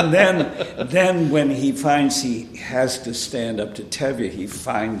 And then when he finds he has to stand up to Tevye, he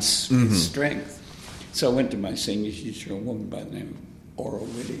finds his strength. So I went to my singing teacher, a woman by the name of Ora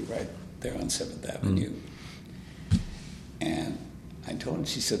Whitty, right there on 7th Avenue. And I told her,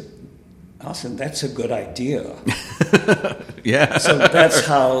 she said, Austin, that's a good idea. Yeah. So that's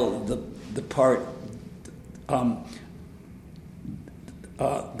how the part...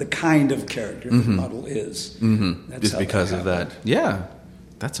 the kind of character the Muddle is. That's just because of that. Yeah,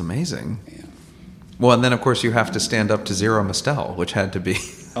 that's amazing. Yeah. Well, and then, of course, you have to stand up to Zero Mostel, which had to be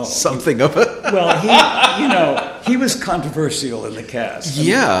something of a... Well, he was controversial in the cast.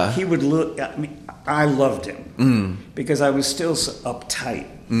 He would look... I loved him because I was still so uptight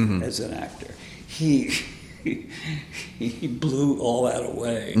as an actor. He blew all that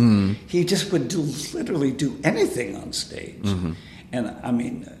away. He just would literally do anything on stage. And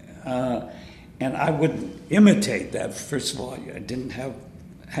and I wouldn't imitate that. First of all, I didn't have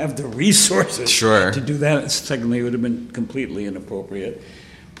the resources to do that. Secondly, it would have been completely inappropriate.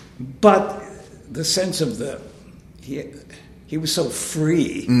 But the sense of he was so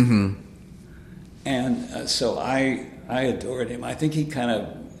free. And so I adored him. I think he kind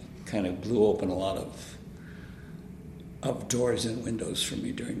of blew open a lot of doors and windows for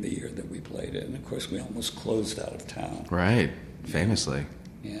me during the year that we played it. And of course, we almost closed out of town. Right, famously.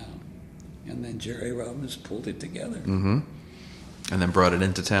 Yeah. And then Jerry Robbins pulled it together. And then brought it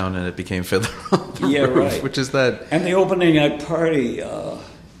into town, and it became Fiddler on the Roof, right. Which is that. And the opening night party, and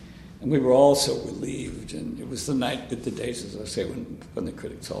we were all so relieved. And it was the days, as I say, when the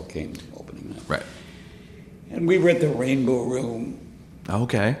critics all came to opening night. Right. And we were at the Rainbow Room.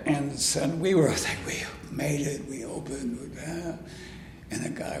 Okay. And we were like, we made it, we opened, and a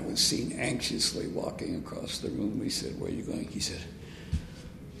guy was seen anxiously walking across the room. We said, where are you going? He said,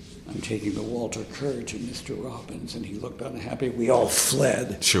 I'm taking the Walter Kerr to Mr. Robbins, and he looked unhappy. We all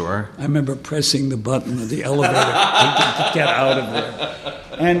fled. Sure. I remember pressing the button of the elevator to get out of there.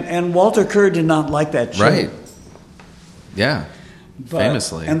 And Walter Kerr did not like that show. Right. Yeah. But,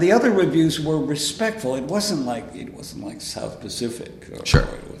 Famously. And the other reviews were respectful. It wasn't like South Pacific. Sure.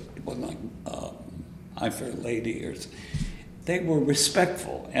 It wasn't like I Fair Lady. They were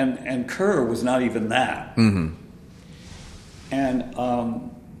respectful. And Kerr was not even that. Mm-hmm.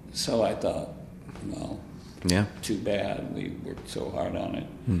 And so I thought, well, yeah, too bad. We worked so hard on it.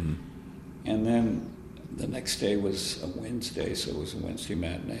 Mm-hmm. And then the next day was a Wednesday, so it was a Wednesday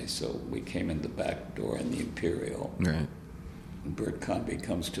matinee. So we came in the back door in the Imperial. Right. And Bert Convy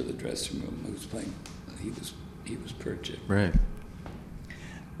comes to the dressing room. He was playing. He was Pritchett. Right.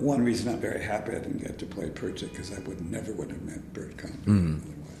 One reason I'm very happy I didn't get to play Pritchett because I never would have met Bert Convy. Mm.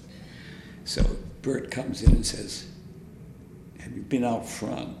 So Bert comes in and says, "Have you been out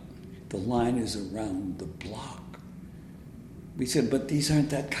front? The line is around the block." We said, "But these aren't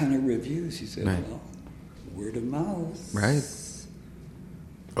that kind of reviews." He said, Right. "Well, word of mouth." Right.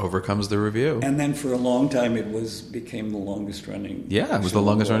 Overcomes the review. And then for a long time, became the longest running. Yeah, it was show the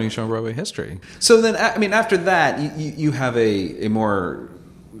longest in running show in Broadway history. So then, I mean, after that, you have a more,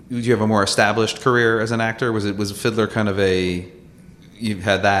 did you have a more established career as an actor? Was Fiddler kind of you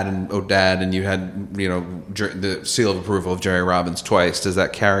had that and O'Dad, and you had, the seal of approval of Jerry Robbins twice. Does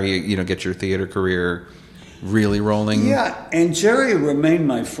that carry, get your theater career really rolling? Yeah, and Jerry remained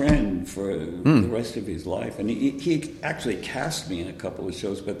my friend for the rest of his life. And he actually cast me in a couple of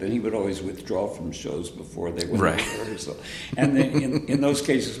shows, but then he would always withdraw from shows before they went Right. to rehearsal. And then in those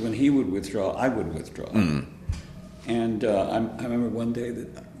cases, when he would withdraw, I would withdraw. And I remember one day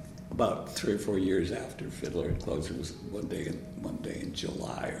that about 3 or 4 years after Fiddler had closed, it was one day in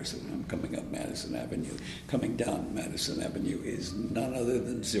July or something. I'm coming up Madison Avenue. Coming down Madison Avenue is none other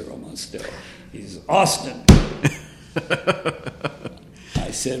than Zero Mostel. He's Austin.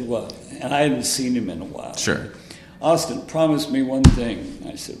 I said, "What?" And I hadn't seen him in a while. Sure. "Austin, promise me one thing."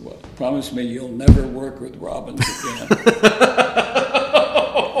 I said, "What?" "Promise me you'll never work with Robbins again."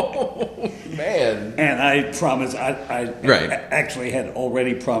 Man. And I promised, I Right. actually had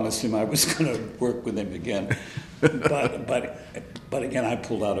already promised him I was going to work with him again. But again, I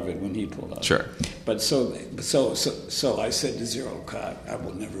pulled out of it when he pulled out. Sure. But so I said to Zero, "God, I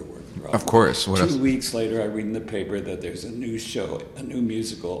will never work with Robbins." Of course. What 2 else? weeks later, I read in the paper that there's a new show, a new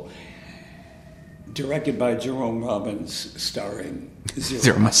musical, directed by Jerome Robbins, starring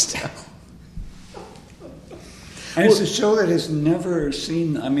Zero Mostel. And it's a show that has never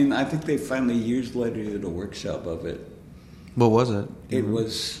seen. I mean, I think they finally years later did a workshop of it. What was it? It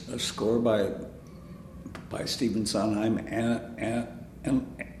was a score by Stephen Sondheim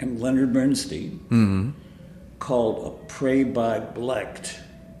and Leonard Bernstein called "A Prey by Blecht."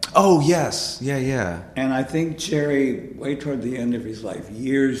 Oh, yes. Yeah. And I think Jerry, way toward the end of his life,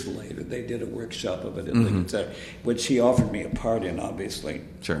 years later, they did a workshop of it at Lincoln Center, which he offered me a part in, obviously.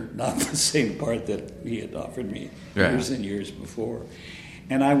 Sure. Not the same part that he had offered me Yeah. years and years before.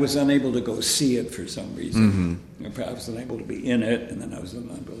 And I was unable to go see it for some reason. I was unable to be in it, and then I was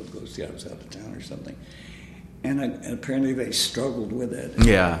unable to go see it. I was out of town or something. And apparently they struggled with it.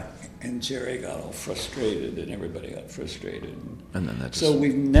 Yeah. And Jerry got all frustrated, and everybody got frustrated. And then that just... So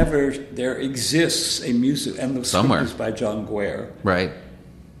there exists a music, and the Somewhere. script is by John Guare. Right.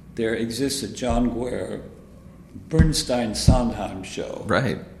 There exists a John Guare Bernstein-Sondheim show.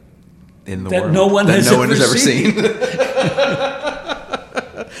 Right. In the That world. no one that has no one ever has ever seen.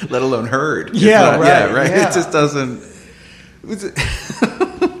 Let alone heard. It's Yeah, right, Yeah, right. yeah. It just doesn't...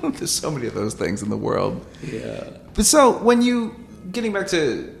 There's so many of those things in the world. Yeah. But so, getting back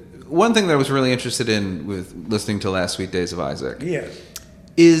to... One thing that I was really interested in with listening to Last Sweet Days of Isaac Yes.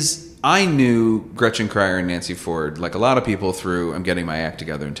 is I knew Gretchen Cryer and Nancy Ford, like a lot of people, through I'm Getting My Act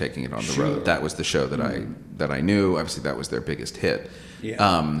Together and Taking It on the Sure. Road. That was the show that I knew. Obviously, that was their biggest hit.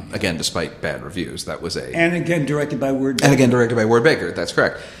 Yeah. Again, despite bad reviews, that was a... And again, directed by Ward Baker. And again, directed by Ward Baker. That's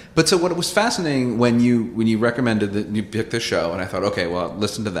correct. But so what was fascinating when you recommended that you picked this show, and I thought, okay, well,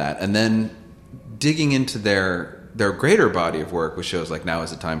 listen to that, and then digging into their greater body of work with shows like Now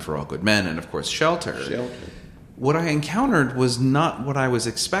Is the Time for All Good Men and, of course, Shelter. What I encountered was not what I was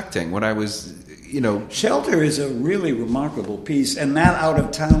expecting. What I was, Shelter is a really remarkable piece, and that Out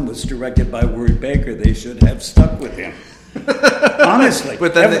of Town was directed by Ward Baker. They should have stuck with him. Honestly.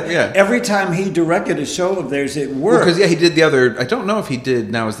 But then every time he directed a show of theirs, it worked. Because, he did the other... I don't know if he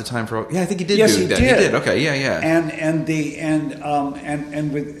did Now Is the Time for All... Yeah, I think he did Yes, do he that. did. He did. Okay, yeah. And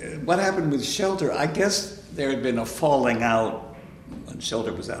with what happened with Shelter, I guess there had been a falling out when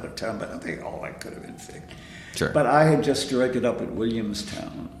Shelter was out of town, but I think all that could have been fixed. Sure. But I had just directed up at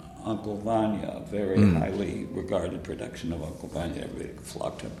Williamstown Uncle Vanya, a very highly regarded production of Uncle Vanya. Everybody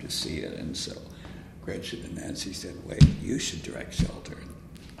flocked up to see it, and so Gretchen and Nancy said, "Wait, you should direct Shelter." And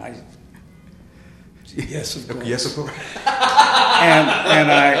I said, "Yes, of course." Yes, of course.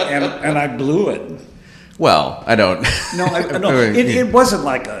 and I blew it. Well, I don't. No, it wasn't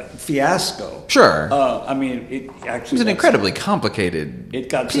like a fiasco. Sure. I mean, it actually It was an incredibly complicated It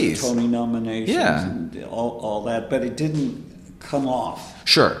got piece. some Tony nominations Yeah. and all that, but it didn't come off.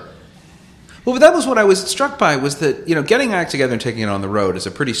 Sure. Well, but that was what I was struck by, was that, getting Act Together and taking it on the road is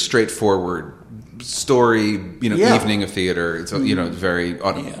a pretty straightforward story, Yeah. evening of theater. It's, it's very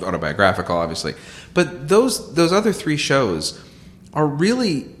autobiographical, obviously. But those other three shows are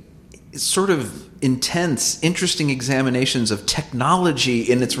really sort of intense, interesting examinations of technology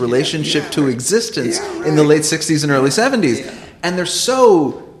in its relationship to existence in the late 60s and early 70s. Yeah. And they're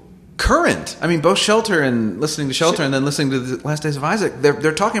so current. I mean, both Shelter and listening to Shelter and then listening to The Last Days of Isaac,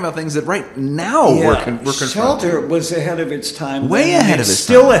 they're talking about things that right now we're confronting. Shelter was ahead of its time. Way then, ahead and of its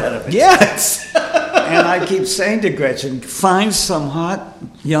still time. ahead of its Yes. And I keep saying to Gretchen, find some hot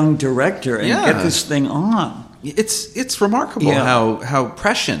young director and Yeah. get this thing on. It's remarkable Yeah. how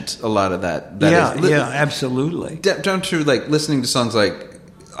prescient a lot of that Yeah, is. absolutely. Down to like listening to songs like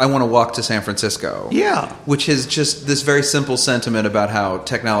I Want to Walk to San Francisco. Yeah. Which is just this very simple sentiment about how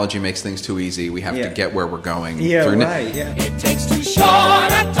technology makes things too easy. We have to Yeah. get where we're going. Yeah, through right, yeah. It takes too short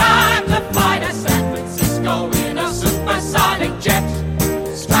a time to fly to San Francisco in a supersonic jet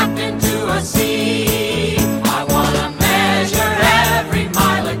strapped into a seat. I want to measure every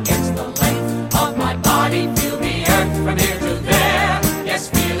mile against the length of my body. Feel the earth from here to there. Yes,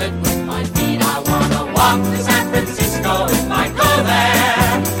 feel it with my feet. I want to walk to San Francisco if I go there.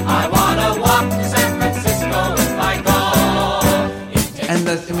 I want to walk to San Francisco if I go. And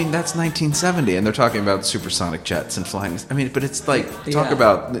that's 1970, and they're talking about supersonic jets and flying. I mean, but it's like, talk Yeah.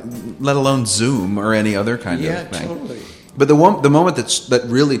 about, let alone Zoom or any other kind Yeah, of thing. totally. But the moment that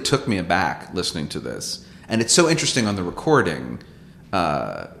really took me aback listening to this, and it's so interesting on the recording,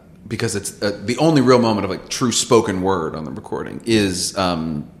 because it's the only real moment of like true spoken word on the recording is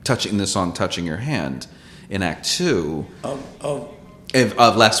touching the song "Touching Your Hand" in Act 2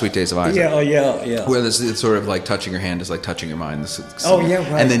 of Last Sweet Days of Isaac. Yeah. Where this it's sort of like touching your hand is like touching your mind. Oh, yeah,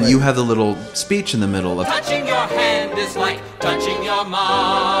 right, And then right. you have the little speech in the middle of Touching your hand is like touching your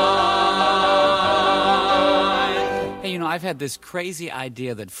mind. Hey, I've had this crazy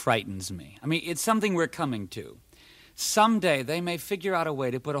idea that frightens me. I mean, it's something we're coming to. Someday they may figure out a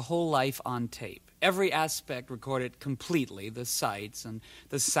way to put a whole life on tape. Every aspect recorded completely, the sights and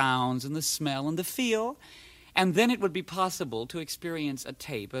the sounds and the smell and the feel. And then it would be possible to experience a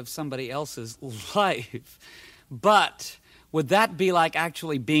tape of somebody else's life. But would that be like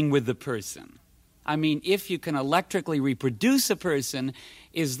actually being with the person? I mean, if you can electrically reproduce a person,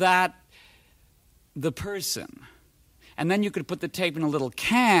 is that the person? And then you could put the tape in a little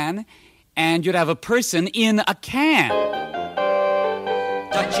can, and you'd have a person in a can.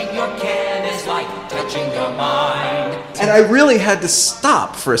 Touching your can is like touching your mind. And I really had to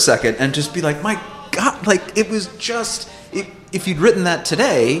stop for a second and just be like, my God, like it was just, if you'd written that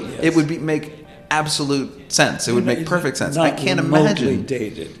today, it would make absolute sense. It would make perfect sense. I can't imagine.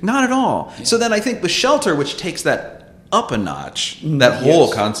 Dated. Not at all. Yeah. So then I think with Shelter, which takes that up a notch, that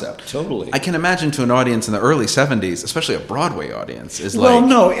whole concept. Totally. I can imagine to an audience in the early 70s, especially a Broadway audience, is like... Well,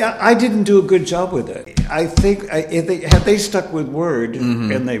 no, I didn't do a good job with it. I think had they stuck with Word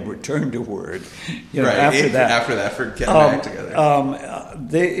and they returned to Word, right. after that, for getting back together,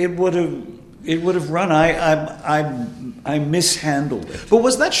 it would have run. I mishandled it. But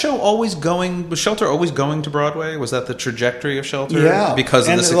was that show always going? Was Shelter always going to Broadway? Was that the trajectory of Shelter? Yeah, because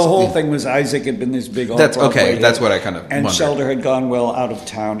of and the whole thing was Isaac had been this big. That's Broadway okay. hit, That's what I kind of and wondered. Shelter had gone well out of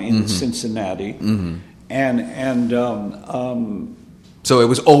town in Cincinnati, so it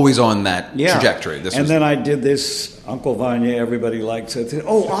was always on that yeah. trajectory. Then I did this Uncle Vanya. Everybody likes it.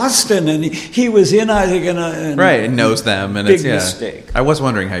 Oh, Austin, and he was in Isaac, and right, and knows them, and big it's mistake. I was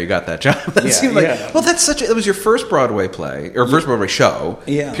wondering how you got that job. That seemed like well, that's such. It was your first Broadway play or first Broadway show,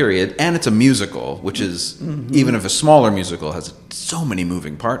 period, and it's a musical, which is even if a smaller musical has so many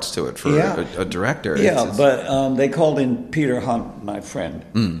moving parts to it for a director. Yeah, but they called in Peter Hunt, my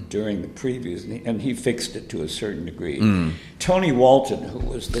friend, during the previews, and he fixed it to a certain degree. Tony Walton, who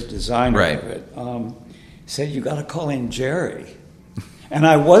was the designer of it, said, "You got to call in Jerry," and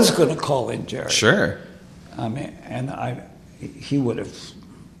I was going to call in Jerry. Sure. I mean, he would have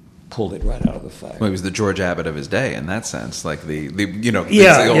pulled it right out of the fire. Well, he was the George Abbott of his day in that sense, like the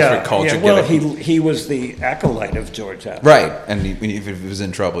culture. Well, he was the acolyte of George Abbott, right? And if he was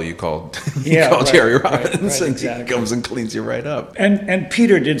in trouble, you called Jerry Robbins, and exactly. He comes and cleans you right up. And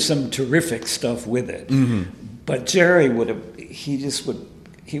Peter did some terrific stuff with it, but Jerry he was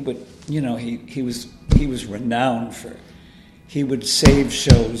renowned for. He would save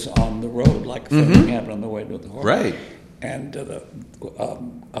shows on the road, like Framingham on the way to the horse. Right. And with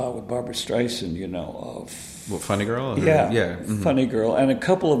Barbara Streisand, Funny Girl? Yeah. Funny Girl. And a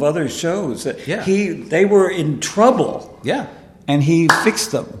couple of other shows. Yeah. They were in trouble. Yeah. And he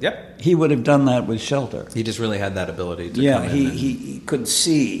fixed them. Yep. He would have done that with Shelter. He just really had that ability to come in. He could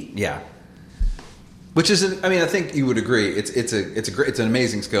see. Yeah. Which is, I think you would agree, it's an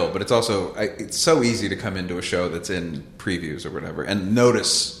amazing skill, but it's also it's so easy to come into a show that's in previews or whatever and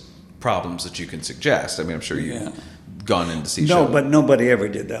notice problems that you can suggest. I mean, I'm sure you've gone in to see shows. No, but nobody ever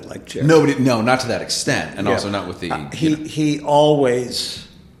did that like Jerry. No, not to that extent, and also not with the. He always.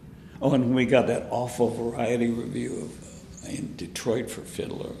 Oh, and we got that awful Variety review in Detroit for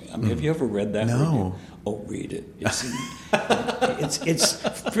Fiddler. I mean, have you ever read that? No. Review? Oh, read it. It's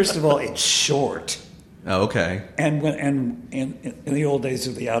first of all, it's short. Oh, okay. And in the old days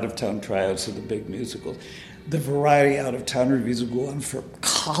of the out-of-town tryouts of the big musicals, the Variety out-of-town reviews would go on for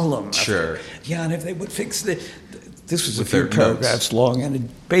columns. Sure. And if they would fix this was With a few their paragraphs long, and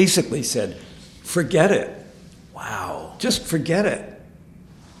it basically said, forget it. Wow. Just forget it.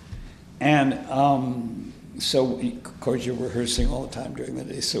 And so, of course, you're rehearsing all the time during the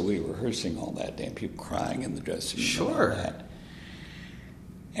day, so we were rehearsing all that day, and people crying in the dressing room. Sure. And all that.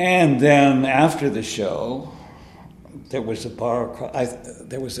 And then after the show, there was a bar.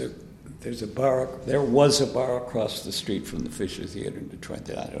 There was a bar across the street from the Fisher Theater in Detroit.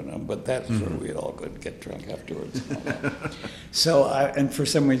 That I don't know, but that's where we'd all go to get drunk afterwards. And all that. So, and for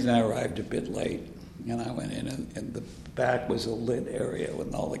some reason, I arrived a bit late, and I went in, and the back was a lit area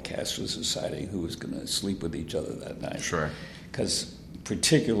when all the cast was deciding who was going to sleep with each other that night. Sure. Because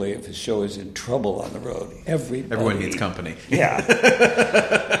particularly if a show is in trouble on the road, everyone needs company. Yeah.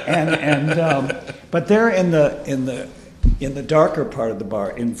 But there in the darker part of the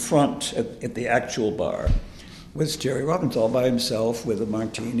bar, in front at the actual bar, was Jerry Robbins all by himself with a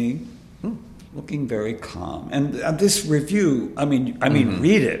martini, looking very calm. And this review, I mean,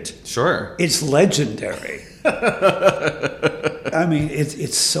 read it. Sure. It's legendary. I mean,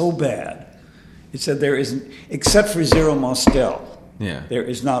 it's so bad. It said there isn't, except for Zero Mostel. Yeah. There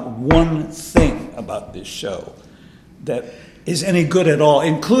is not one thing about this show that is any good at all,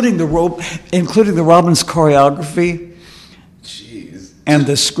 including the Robbins choreography. Jeez. And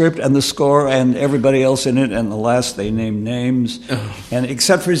the script and the score and everybody else in it, and the last they named names. Oh. And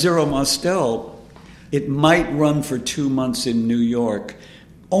except for Zero Mostel, it might run for 2 months in New York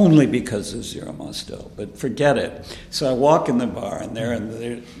only because of Zero Mostel. But forget it. So I walk in the bar, and they're in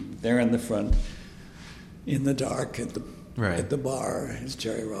the front, in the dark at the bar is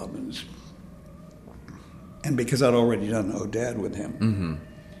Jerry Robbins. And because I'd already done Oh Dad with him,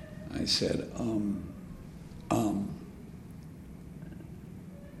 I said,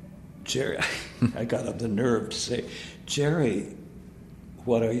 Jerry, I got up the nerve to say, Jerry,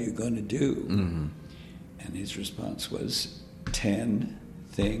 what are you going to do? And his response was, 10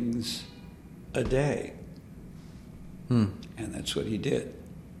 things a day. And that's what he did.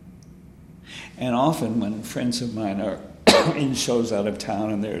 And often when friends of mine are in shows out of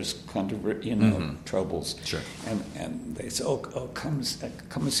town and there's controversy, troubles, sure, and they say, come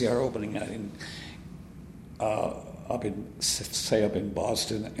and see our opening night up in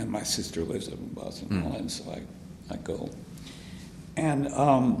Boston, and my sister lives up in Boston, and so I go, and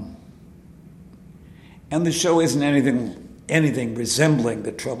the show isn't anything resembling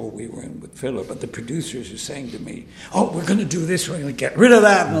the trouble we were in with Fiddler, but the producers are saying to me, "Oh, we're going to do this. We're going to get rid of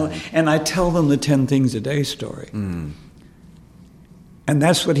that," and I tell them the 10 things a day story, and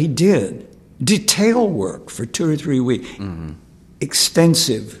that's what he did. Detail work for 2 or 3 weeks,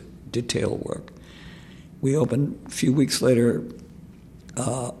 extensive detail work. We opened a few weeks later.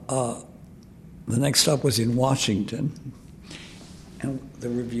 The next stop was in Washington, and the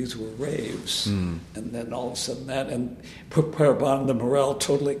reviews were raves. And then all of a sudden and the morale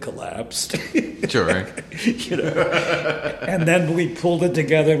totally collapsed. Sure. And then we pulled it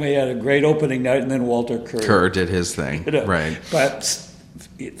together, and we had a great opening night, and then Walter Kerr did his thing. Right. But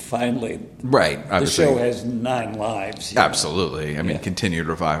it finally... Right, The obviously. show has 9 lives. you know. Absolutely. I mean, Yeah. continued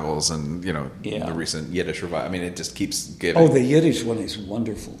revivals and, Yeah. the recent Yiddish revival. I mean, it just keeps giving. Oh, the Yiddish one is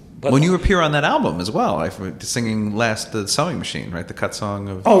wonderful. But When you appear on that album as well, singing the Sewing Machine, right? The cut song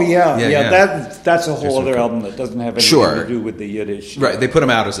of... Oh, yeah. Yeah. That's a whole Just other a- album that doesn't have anything Sure. to do with the Yiddish. Right, they put them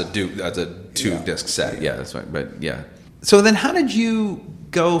out as a 2-disc set. Yeah, that's right. But yeah. So then, how did you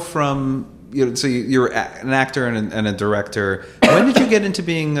go from so you're an actor and a director? When did you get into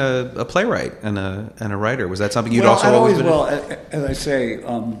being a playwright and a writer? Was that something you'd also always been? Well, as I say,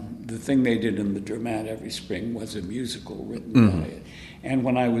 the thing they did in the Dramat every spring was a musical written by it. And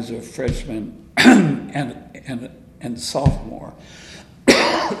when I was a freshman and sophomore,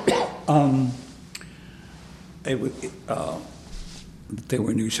 there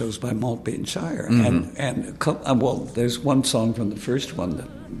were new shows by Maltby and Shire, and there's one song from the first one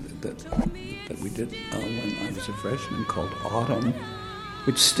that we did when I was a freshman called Autumn,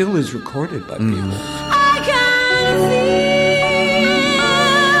 which still is recorded by people. I can feel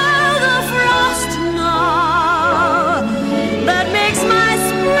the frost now that makes my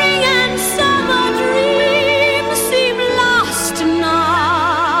spring and summer dreams seem lost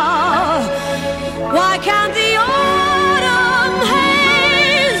now. Why can't the autumn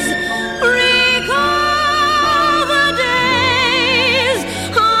haze recall the days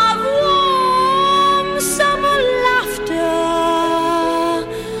of warm summer laughter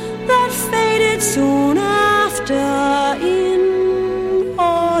that faded soon after in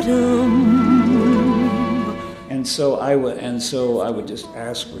autumn? And so I would just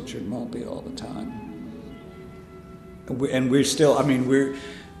ask Richard Maltby all the time. And we're still, I mean, we're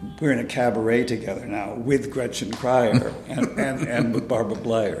in a cabaret together now with Gretchen Cryer and with Barbara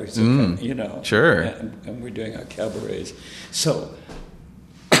Blair. So, Sure. And we're doing our cabarets. So,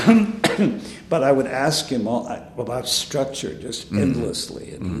 but I would ask him about structure just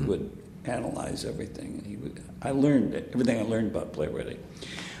endlessly, and he would analyze everything. And I learned everything I learned about playwriting.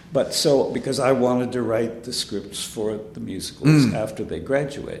 But so, because I wanted to write the scripts for the musicals after they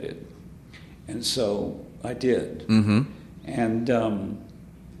graduated. And so I did. And,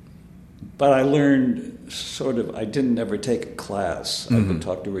 but I learned I didn't ever take a class. I would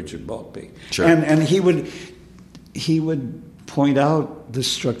talk to Richard Maltby. Sure. And he would point out the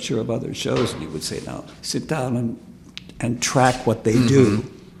structure of other shows, and he would say, now, sit down and track what they do.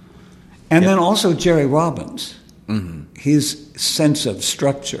 And then also Jerry Robbins, his sense of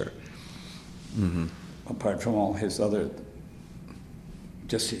structure, apart from all his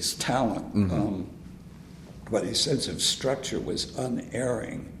just his talent, but his sense of structure was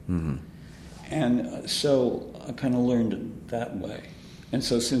unerring. And so I kind of learned it that way. And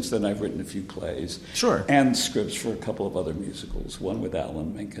so since then I've written a few plays. Sure. And scripts for a couple of other musicals, one with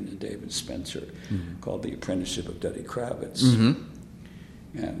Alan Menken and David Spencer, called The Apprenticeship of Duddy Kravitz.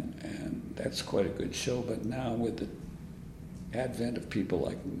 And that's quite a good show, but now with the advent of people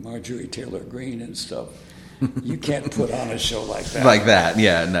like Marjorie Taylor Greene and stuff, you can't put on a show like that. Like that,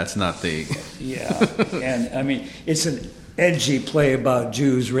 yeah, and that's not the... Yeah, and I mean, it's an edgy play about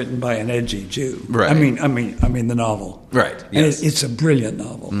Jews written by an edgy Jew. Right. I mean the novel. Right, And yes. it's a brilliant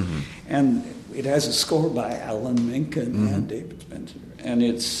novel. And it has a score by Alan Menken and David Spencer. And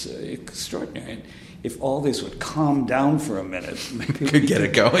it's extraordinary. And if all this would calm down for a minute, maybe Could get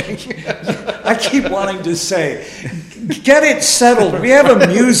it going. I keep wanting to say, get it settled. We have a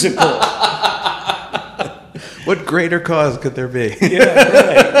musical. What greater cause could there be? Yeah,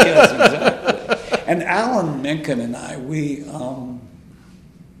 right. Yes, exactly. And Alan Menken and I, we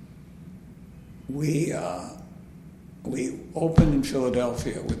opened in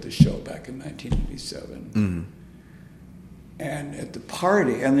Philadelphia with the show back in 1987. And at the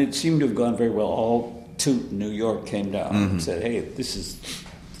party, and it seemed to have gone very well, all New York came down and said, hey, this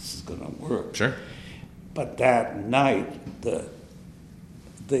is going to work. Sure. But that night, the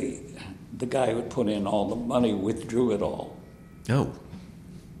guy who had put in all the money withdrew it all. Oh.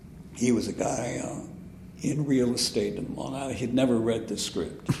 He was a guy in real estate in Long Island. He'd never read the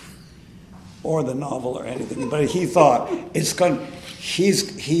script or the novel or anything, but he thought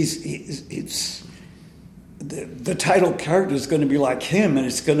the title character is going to be like him, and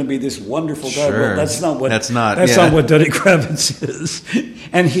it's going to be this wonderful guy. Sure. Well, that's not what yeah. what Duddy Kravitz is.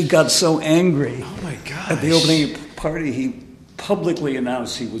 And he got so angry. Oh my gosh. At the opening party, he publicly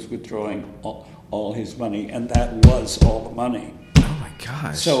announced he was withdrawing all his money, and that was all the money. Oh my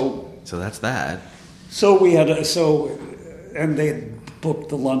gosh. So that's that. So we had and they booked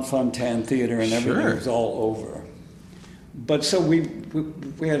the Luntfontein Theater, and everything Sure. was all over. But so we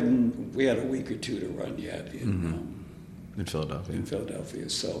had a week or two to run yet In Philadelphia. in Philadelphia.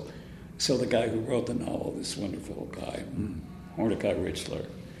 So the guy who wrote the novel, this wonderful guy, Mordecai Richler.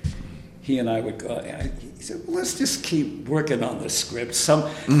 He and I would go. He said, well, "Let's just keep working on the script.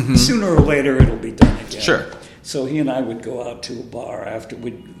 Sooner or later, it'll be done again." Sure. So he and I would go out to a bar after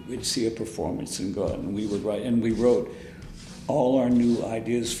we'd see a performance and go out, and we would write. And we wrote all our new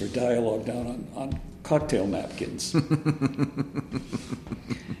ideas for dialogue down on cocktail napkins.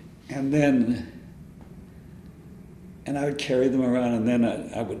 And I would carry them around, and then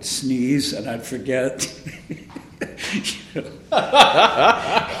I would sneeze, and I'd forget.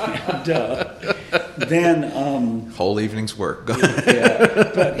 Then whole evening's work.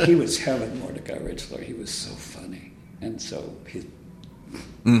 yeah, but he was heaven, Mordecai Richler. He was so funny, and so his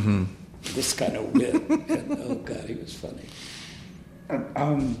this kind of wit. And, oh God, he was funny.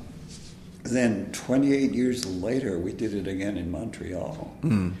 Then 28 years later, we did it again in Montreal,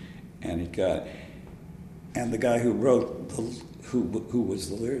 and the guy who wrote who was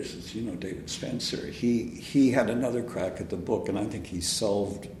the lyricist, David Spencer. He had another crack at the book, and I think he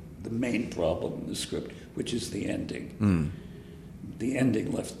solved the main problem in the script, which is the ending. The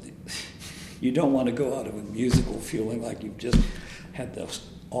ending left. You don't want to go out of a musical feeling like you've just had this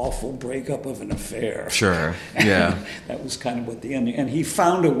awful breakup of an affair. Sure. Yeah. That was kind of what the ending. And he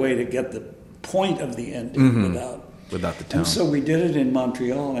found a way to get the point of the ending without the tone. And so we did it in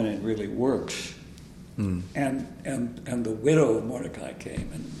Montreal, and it really worked. And the widow of Mordecai came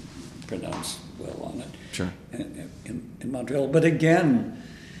and pronounced well on it. Sure. In Montreal, but again,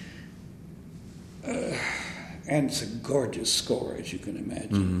 and it's a gorgeous score, as you can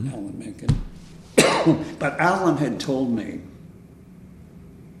imagine, Alan Menken. But Alan had told me,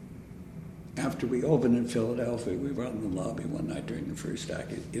 after we opened in Philadelphia, we were out in the lobby one night during the first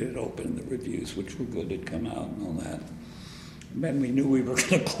act. It had opened, the reviews, which were good, had come out and all that. And then we knew we were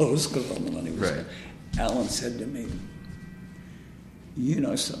going to close because all the money was right. Alan said to me, "You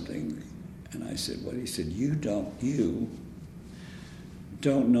know something?" And I said, "What?" He said, You don't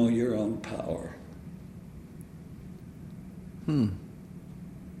know your own power."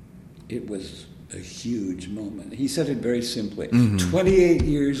 It was a huge moment. He said it very simply. 28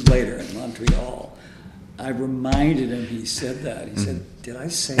 years later in Montreal, I reminded him he said that. He said, "Did I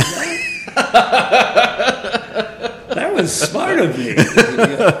say that?" That was smart of me.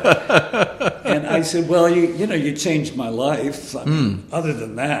 And I said, "Well, you changed my life. I mean, other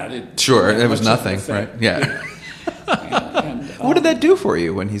than that, it was nothing, right? Yeah. What did that do for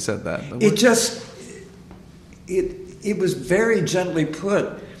you when he said that? It was very gently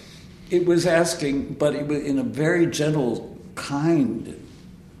put. It was asking, but it was in a very gentle, kind,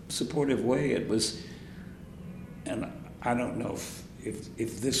 supportive way. It was, and I don't know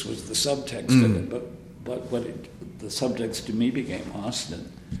if this was the subtext of it, but the subtext to me became,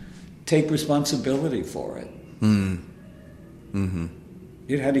 Austin, take responsibility for it.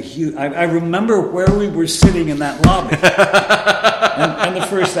 It had a huge. I remember where we were sitting in that lobby, and the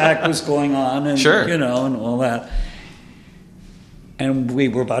first act was going on, and and all that. And we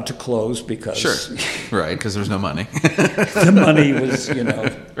were about to close because... Right, because there was no money. The money was,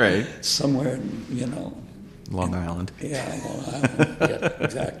 right, somewhere, Long Island. Yeah, Long Island. Yeah,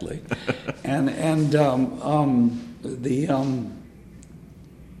 exactly.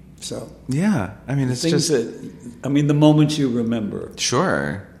 So... Yeah, I mean, it's just... the moments you remember.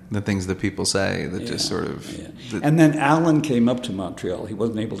 Sure. The things that people say that just sort of... Yeah. And then Alan came up to Montreal. He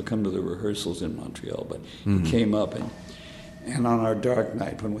wasn't able to come to the rehearsals in Montreal, but he came up and on our dark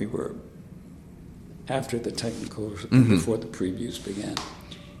night when we were after the technicals, before the previews began,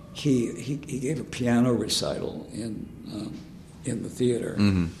 he gave a piano recital in the theater,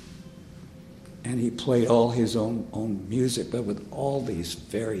 and he played all his own music, but with all these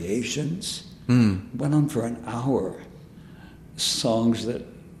variations. Went on for an hour, songs that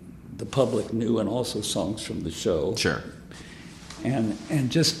the public knew, and also songs from the show. Sure, and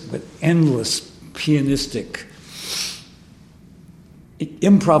just with endless pianistic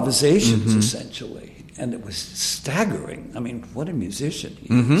improvisations, essentially, and it was staggering. I mean, what a musician he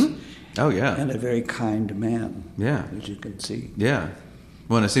is. Oh, yeah. And a very kind man, yeah, as you can see. Yeah.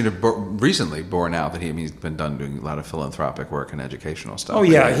 Well, and it seemed to recently borne out that he's been doing a lot of philanthropic work and educational stuff. Oh,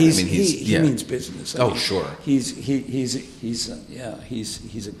 yeah, he means business. Sure. He's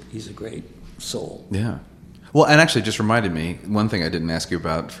a great soul. Yeah. Well, and actually, just reminded me one thing I didn't ask you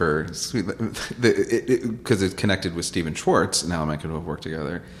about because it's connected with Stephen Schwartz and Alan Menken, who have worked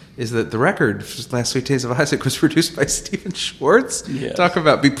together, is that the record Last Sweet Days of Isaac was produced by Stephen Schwartz. Yes. Talk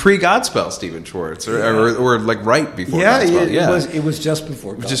about pre-Godspell Stephen Schwartz, or like right before Godspell. It was just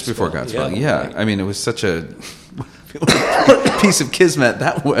before Godspell. Just before Godspell. Yeah. Right. I mean, it was such a piece of kismet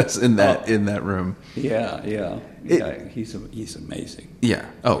that was in that room. Yeah. He's amazing. Yeah.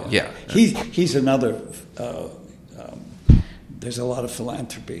 Oh, yeah. He's another there's a lot of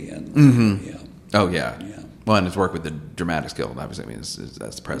philanthropy and yeah. Oh yeah. Yeah. Well, and his work with the Dramatics Guild, obviously, I mean, as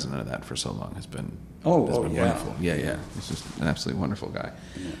the president of that for so long has been yeah. wonderful. Yeah. He's just an absolutely wonderful guy.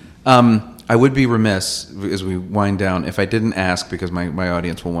 Yeah. I would be remiss as we wind down if I didn't ask, because my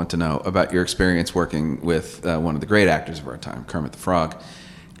audience will want to know about your experience working with one of the great actors of our time, Kermit the Frog.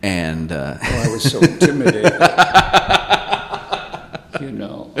 And I was so intimidated.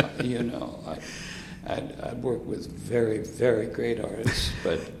 I'd worked with very, very great artists,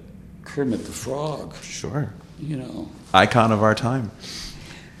 but Kermit the Frog. Sure. Icon of our time.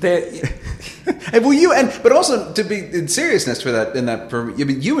 But also to be in seriousness for that,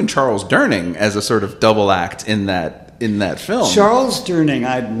 you and Charles Durning as a sort of double act in that film. Charles Durning,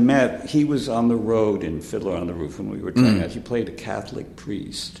 I'd met. He was on the road in Fiddler on the Roof when we were trying out. He played a Catholic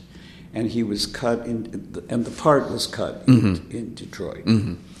priest, and he was cut in, and the part was cut in Detroit.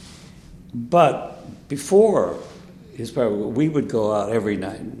 Mm-hmm. But before his part, we would go out every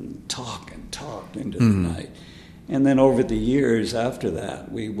night and talk into the night. And then over the years after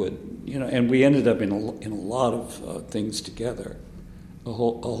that, we would, and we ended up in a lot of things together, a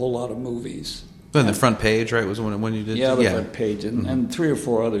whole lot of movies. Then the Front Page, right, was when you did? Yeah, the Front Page, and 3 or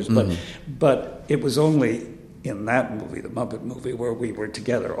 4 others. But it was only in that movie, the Muppet movie, where we were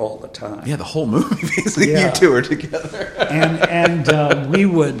together all the time. Yeah, the whole movie, basically, you two were together. and we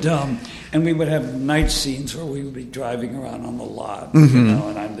would have night scenes where we would be driving around on the lot,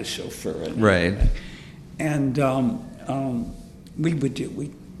 and I'm the chauffeur. Right. And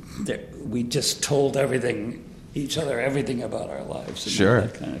we just told each other everything about our lives and all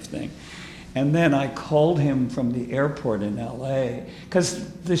that kind of thing. And then I called him from the airport in L.A. because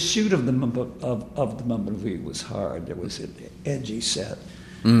the shoot of the Muppet movie was hard. There was an edgy set.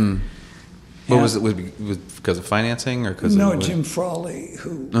 What was it? Was it because of financing or because Jim Frawley,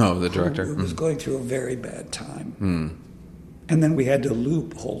 the director, who was going through a very bad time. And then we had to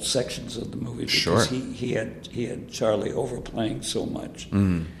loop whole sections of the movie because he had Charlie overplaying so much.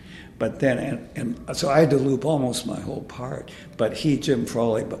 But then and so I had to loop almost my whole part. But Jim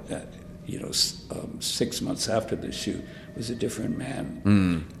Frawley, 6 months after the shoot, was a different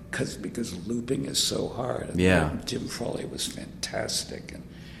man because looping is so hard. And Jim Frawley was fantastic, and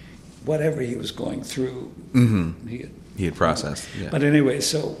whatever he was going through, he had processed. Yeah. But anyway,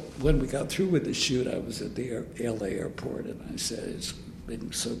 so when we got through with the shoot, I was at the LA airport, and I said, "It's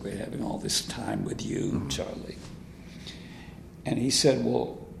been so great having all this time with you, Charlie." And he said,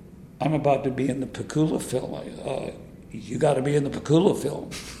 "Well, I'm about to be in the Pakula film. You got to be in the Pakula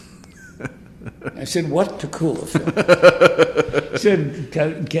film." I said, "What Pakula film?" He said,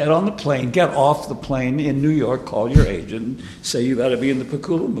 "Get on the plane, get off the plane in New York, call your agent, say you got to be in the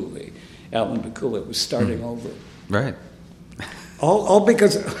Pakula movie." Alan Pakula was starting over. Right. All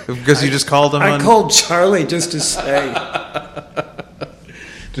because you just called him. I called Charlie just to say,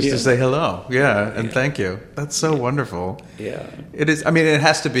 to say hello. Yeah, and thank you. That's so wonderful. Yeah, it is. I mean, it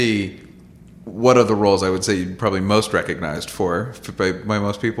has to be one of the roles I would say you're probably most recognized for by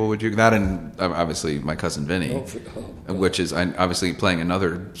most people. Would you? That and obviously My Cousin Vinny, which is obviously playing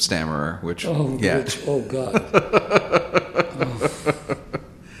another stammerer. Which God.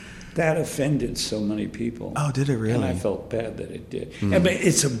 That offended so many people. Oh, did it really? And I felt bad that it did. I mean,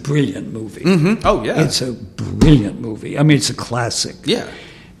 it's a brilliant movie. Oh, yeah. It's a brilliant movie. I mean, it's a classic. Yeah.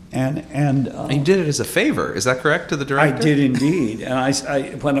 And you did it as a favor. Is that correct to the director? I did indeed. And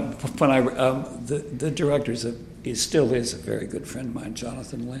the director still is a very good friend of mine,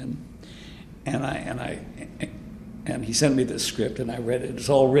 Jonathan Lynn. And he sent me the script, and I read it. It's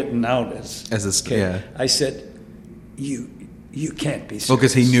all written out as a yeah. I said, You can't be serious. Well,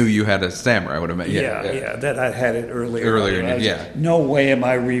 because he knew you had a stammer, I would imagine. Yeah, that I had it earlier. Yeah. No way am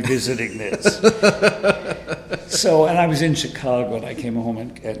I revisiting this. So, and I was in Chicago, and I came home,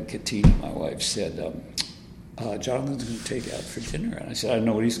 and Katina, my wife, said, Jonathan's going to take you out for dinner. And I said, I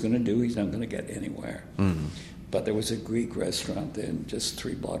know what he's going to do. He's not going to get anywhere. But there was a Greek restaurant then, just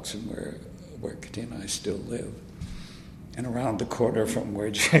 3 blocks from where Katina and I still live, and around the corner from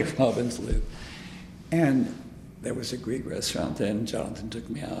where Jay Robbins lived. And there was a Greek restaurant then. Jonathan took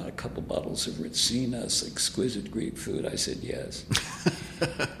me out, a couple bottles of Ritsina's exquisite Greek food. I said yes.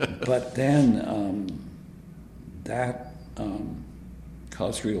 But then that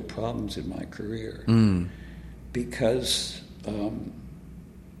caused real problems in my career because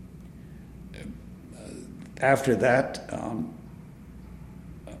after that,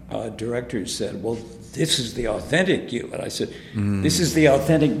 director said, well, this is the authentic you. And I said, this is the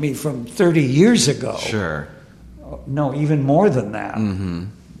authentic me from 30 years ago. Sure. No, even more than that.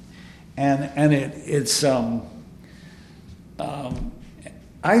 And it's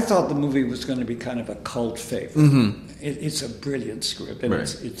I thought the movie was going to be kind of a cult favorite. It's a brilliant script, and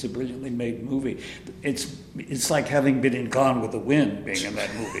it's a brilliantly made movie. It's like having been in Gone with the Wind, being in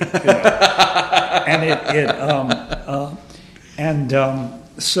that movie.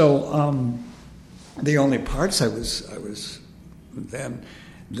 So the only parts I was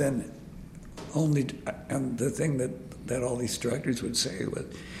then only, and the thing that all these directors would say was,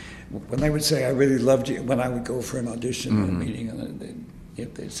 when they would say, "I really loved you," when I would go for an audition or a meeting, and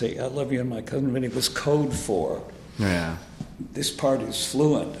they'd say, "I love you," and my cousin, and it was code for, this part is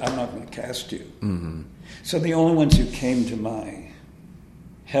fluent, I'm not going to cast you. So the only ones who came to my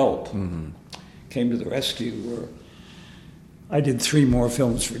help, came to the rescue, were, I did 3 more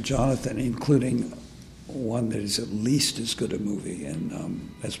films for Jonathan, including one that is at least as good a movie, and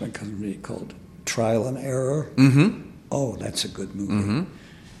as my cousin really called Trial and Error. Oh, that's a good movie.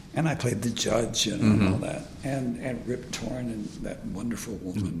 And I played the judge, and all that, and Rip Torn and that wonderful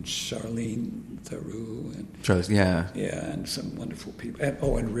woman Charlene Theroux, and and some wonderful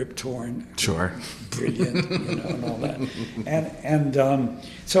people, and Rip Torn, brilliant, and all that, and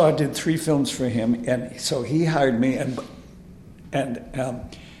so I did 3 films for him, and so he hired me, and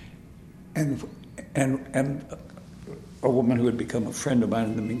a woman who had become a friend of mine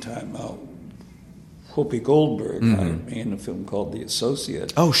in the meantime, Whoopi Goldberg hired me in a film called The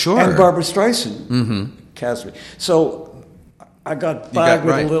Associate. Oh, sure. And Barbara Streisand cast me. So I got by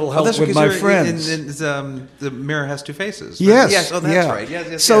with a little help with my friends. The Mirror Has Two Faces. Right? Yes. Oh, that's right.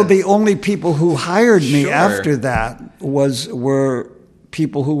 Yes. So the only people who hired me after that were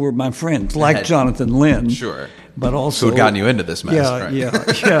people who were my friends, like Jonathan Lynn. Sure. But also who had gotten you into this mess. Right.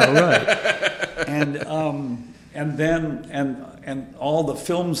 And then all the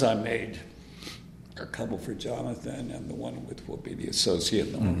films I made, A Couple for Jonathan and the one with Whoopi, The Associate,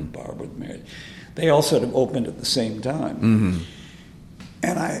 and the one with Barbara married, they all sort of opened at the same time.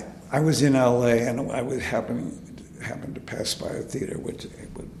 And I was in L.A. and I was happened to pass by a theater which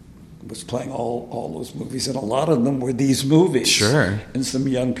was playing all those movies, and a lot of them were these movies. Sure. And some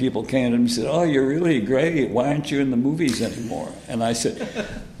young people came to me and said, "Oh, you're really great. Why aren't you in the movies anymore?" And I said,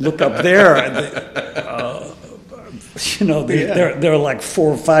 "Look up there." And there are like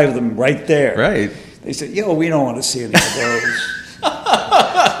 4 or 5 of them right there. Right. They said, we don't want to see any of those.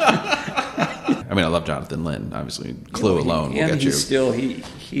 I mean, I love Jonathan Lynn. Obviously, Clue alone will get you. Still, he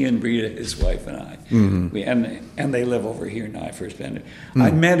and Rita, his wife, and I, and they live over here now. I first met him.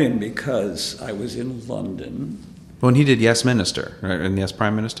 I met him because I was in London. When he did Yes Minister, right? And Yes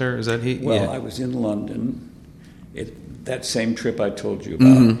Prime Minister, is that he? Well, I was in London, that same trip I told you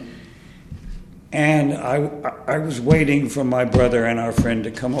about. And I was waiting for my brother and our friend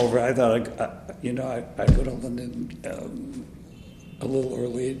to come over. I thought, I'd go to London a little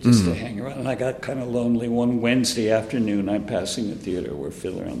early just to hang around. And I got kind of lonely one Wednesday afternoon. I'm passing the theater where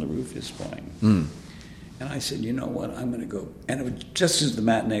Fiddler on the Roof is playing. And I said, you know what, I'm going to go. And it was just as the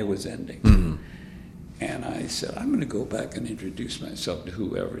matinee was ending. And I said, I'm going to go back and introduce myself to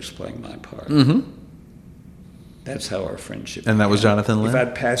whoever's playing my part. That's how our friendship began. And that was Jonathan Lynn? If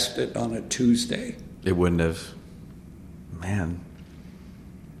I'd passed it on a Tuesday, it wouldn't have. Man.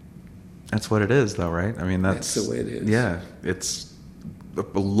 That's what it is, though, right? I mean, that's the way it is. Yeah.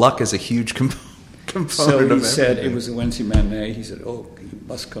 Luck is a huge component so of everything. He said, it was a Wednesday matinee, he said, you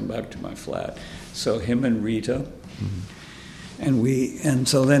must come back to my flat. So him and Rita, and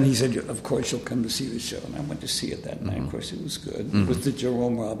so then he said, of course you'll come to see the show. And I went to see it that night. Of course, it was good. It was the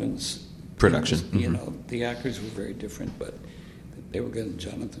Jerome Robbins production. The actors were very different, but they were good.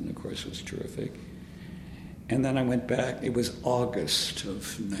 Jonathan, of course, was terrific. And then I went back. It was August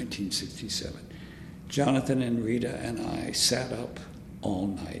of 1967. Jonathan and Rita and I sat up all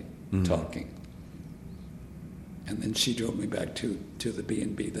night talking. And then she drove me back to the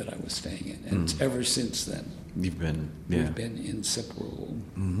B&B that I was staying in. And ever since then, we've been inseparable.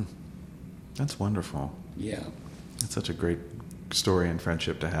 That's wonderful. Yeah. That's such a great story and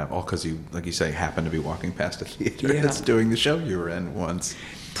friendship to have, all because you, like you say, happened to be walking past a theater that's doing the show you were in once.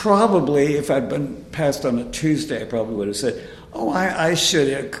 Probably, if I'd been passed on a Tuesday, I probably would have said, I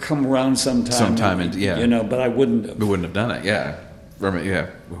should come around sometime. But I wouldn't have. We wouldn't have done it,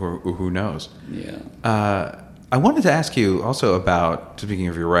 Who knows? Yeah. I wanted to ask you also about, speaking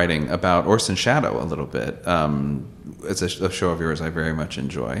of your writing, about Orson Shadow a little bit. It's a show of yours I very much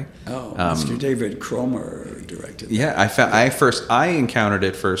enjoy. Mr. David Cromer directed that. Yeah, I encountered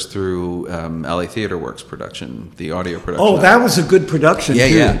it first through LA Theater Works production, the audio production. Oh, that was a good production too.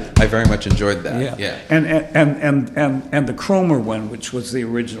 Yeah. I very much enjoyed that. Yeah. And the Cromer one, which was the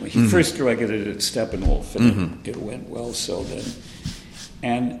original, he first directed it at Steppenwolf, and it went well. So then,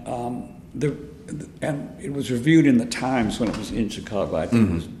 and and it was reviewed in the Times when it was in Chicago. I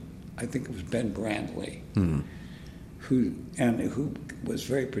think it was Ben Brantley, who was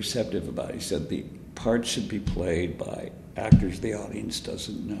very perceptive about it. He said the part should be played by actors the audience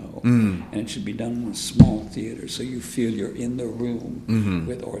doesn't know, and it should be done in a small theater so you feel you're in the room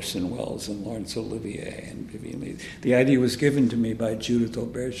with Orson Welles and Laurence Olivier and Vivian Leigh. The idea was given to me by Judith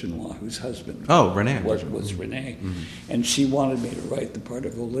Aubergenois, whose husband Renee was Renee, and she wanted me to write the part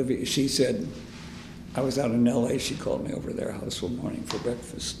of Olivier. She said, I was out in L.A., she called me over to their house one morning for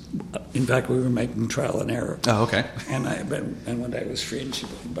breakfast. In fact, we were making Trial and Error. Oh, okay. And one day I was free, and she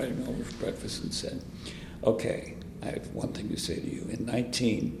invited me over for breakfast and said, okay, I have one thing to say to you. In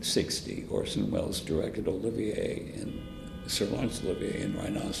 1960, Orson Welles directed Sir Laurence Olivier in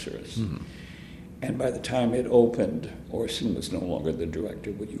Rhinoceros. And by the time it opened, Orson was no longer the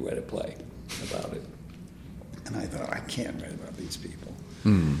director. Would you write a play about it? And I thought, I can't write about these people. I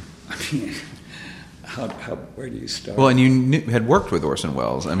mean, where do you start? Well, and you had worked with Orson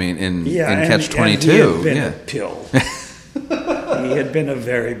Welles. I mean, in Catch-22. He had been a pill. He had been a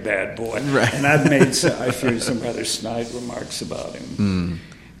very bad boy. Right. And I'd made, I fear, some rather snide remarks about him.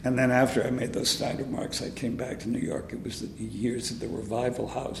 And then after I made those snide remarks, I came back to New York. It was the years of the revival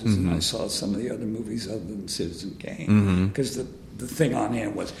houses, and I saw some of the other movies other than Citizen Kane. Because the thing on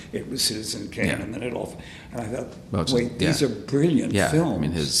hand was, it was Citizen Kane, and then it all... And I thought, these are brilliant films. I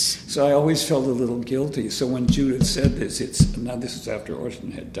mean, So I always felt a little guilty. So when Judith said this, now this is after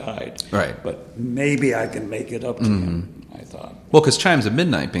Orson had died. Right. But maybe I can make it up to him, I thought. Well, because Chimes of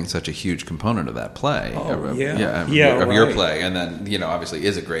Midnight being such a huge component of that play. Of your play. And then, obviously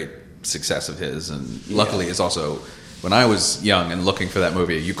is a great success of his. And luckily is also... When I was young and looking for that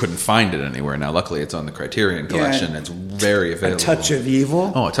movie, you couldn't find it anywhere. Now, luckily, it's on the Criterion Collection. It's very available. A Touch of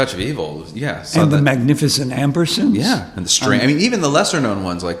Evil. Oh, A Touch of Evil, yeah. And The Magnificent Ambersons. Yeah, and I mean, even the lesser-known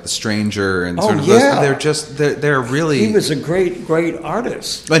ones like The Stranger and sort of those, they're really... He was a great, great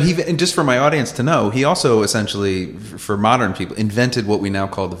artist. But and just for my audience to know, he also essentially, for modern people, invented what we now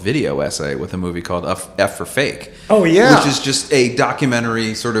call the video essay with a movie called F for Fake. Oh, yeah. Which is just a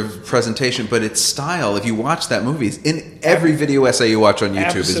documentary sort of presentation, but its style, if you watch that movie, in every video essay you watch on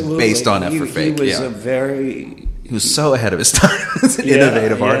YouTube is based on F for Fake. He was so ahead of his time. He's an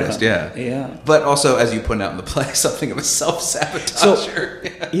innovative artist, Yeah. But also, as you point out in the play, something of a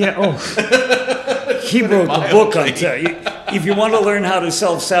self-sabotager. He wrote the book on that. If you want to learn how to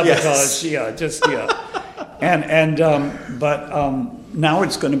self-sabotage, now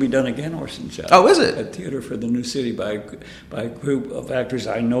it's going to be done again, Orson Child. Oh, is it? At Theater for the New City by a group of actors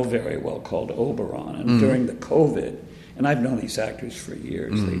I know very well called Oberon. And during the COVID, and I've known these actors for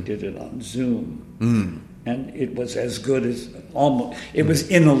years, they did it on Zoom. And it was as good as it was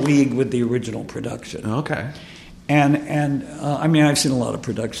in a league with the original production. Okay. And I mean, I've seen a lot of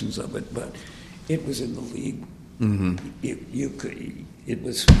productions of it, but it was in the league. It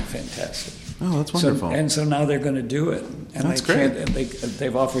was fantastic. Oh, that's wonderful. So now they're going to do it, and that's great.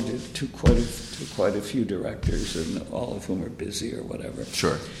 They've offered it to quite a few directors, and all of whom are busy or whatever.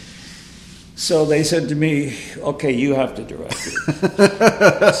 Sure. So they said to me, "Okay, you have to direct it."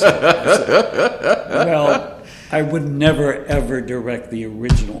 So I said, well, I would never ever direct the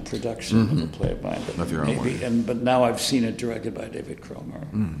original production of a play of mine, but your own work. But now I've seen it directed by David Cromer,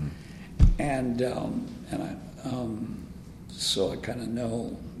 so I kind of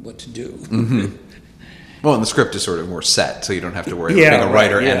know what to do. Well, and the script is sort of more set, so you don't have to worry about being a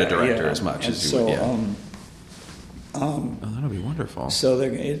writer and a director as much as you would. That'll be wonderful. So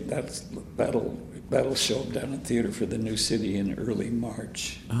that'll show up down at Theater for the New City in early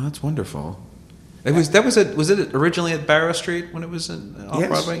March. Oh, that's wonderful. Was it originally at Barrow Street when it was off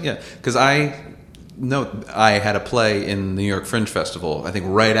Broadway? Yeah, because I had a play in the New York Fringe Festival. I think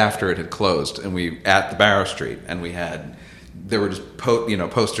right after it had closed, and we at the Barrow Street, and there were just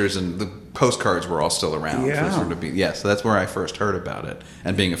posters, and the postcards were all still around. So that's where I first heard about it.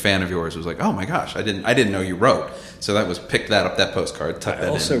 And being a fan of yours was like, oh my gosh, I didn't know you wrote. So picked that postcard, tucked that in.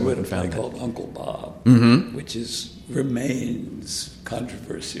 I also wrote a play called Uncle Bob, which remains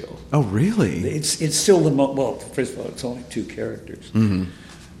controversial. Oh, really? It's still well, first of all, it's only two characters. Well,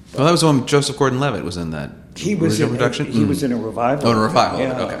 that was the one Joseph Gordon-Levitt was in that. He was in production. He was in a revival. Oh, in a revival.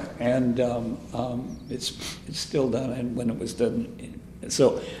 Yeah. Okay. And it's still done. And when it was done,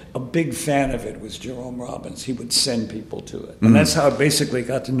 so a big fan of it was Jerome Robbins. He would send people to it, and that's how I basically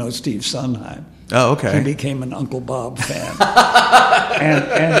got to know Steve Sondheim. Oh, okay. He became an Uncle Bob fan,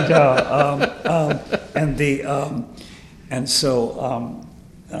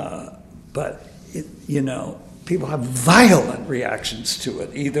 but people have violent reactions to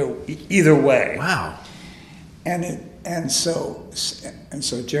it either way. Wow. And And so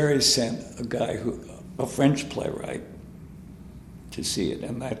Jerry sent a French playwright, to see it,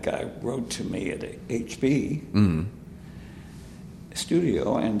 and that guy wrote to me at HB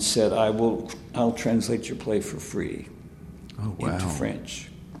studio and said, I'll translate your play for free into French.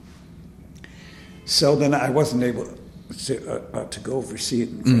 So then I wasn't able to go oversee it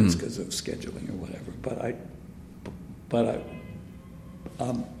in France because of scheduling or whatever. But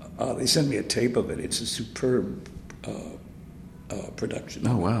they sent me a tape of it. It's a superb production.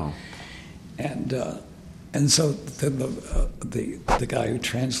 Oh wow! And so then the guy who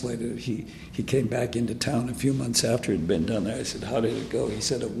translated it, he came back into town a few months after it had been done there. I said, how did it go? He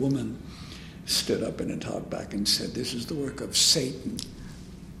said, a woman stood up in a talk back and said, this is the work of Satan.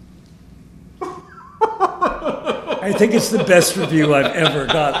 I think it's the best review I've ever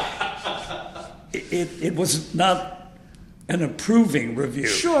got. It was not an approving review.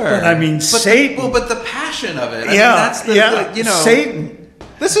 Sure. But I mean, Satan. But the passion of it. That's Satan.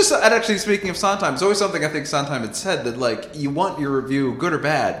 This is, and actually speaking of Sondheim, it's always something I think Sondheim had said, that like, you want your review, good or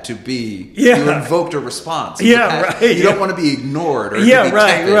bad, to be, you invoked a response. You don't want to be ignored or to be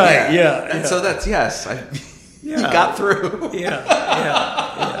tepid. And so that's, he got through.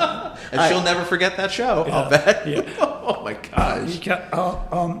 And she'll never forget that show, I'll bet. Oh my gosh.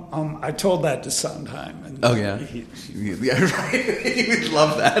 I told that to Sondheim. And right. He would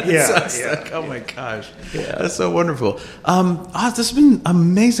love that. Oh my gosh. That's so wonderful. This has been an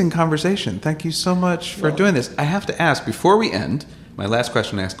amazing conversation. Thank you so much for doing this. I have to ask, before we end, my last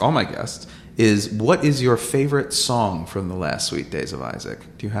question I ask all my guests is, what is your favorite song from the last Sweet Days of Isaac?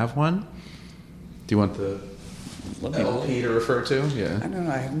 Do you have one? Do you want the LP to refer to? Yeah. I don't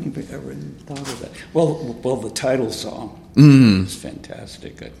know. I haven't even ever thought of that. Well, the title song is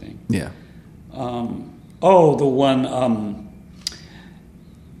fantastic, I think. Yeah.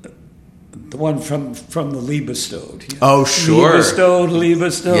 The one from the Liebestod. You know? Oh, sure.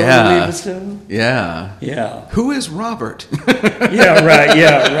 Liebestod. Yeah. Who is Robert?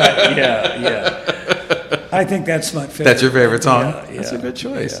 I think that's my favorite. That's your favorite song? That's a good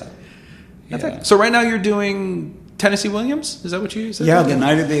choice. So right now you're doing Tennessee Williams? Is that what you said? Yeah, The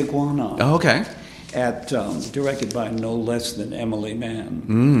Night of the Iguana. Oh, okay. Directed by no less than Emily Mann.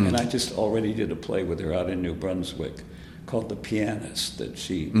 And I just already did a play with her out in New Brunswick called The Pianist that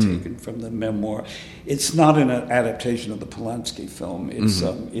she'd taken from the memoir. It's not an adaptation of the Polanski film.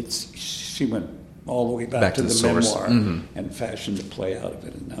 It's she went all the way back to the source. Memoir and fashioned a play out of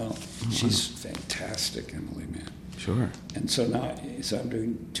it. And now she's fantastic, Emily Mann. Sure. And so now, I'm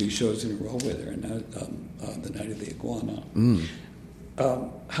doing 2 shows in a row with her, and now The Night of the Iguana.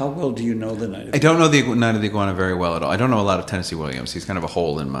 How well do you know The Night of the Iguana? I don't know The Night of the Iguana very well at all. I don't know a lot of Tennessee Williams. He's kind of a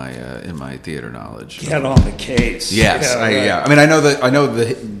hole in my theater knowledge. Get on the case. Yes, I mean, I know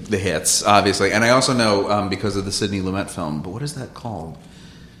the hits, obviously, and I also know because of the Sidney Lumet film. But what is that called?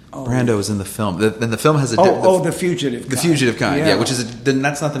 Brando is in the film. And the film has a... The Fugitive Kind. The Fugitive Kind, which is...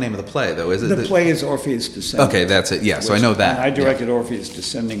 that's not the name of the play, though, is it? The play is Orpheus Descending. Okay, that's it, so I know that. I directed Orpheus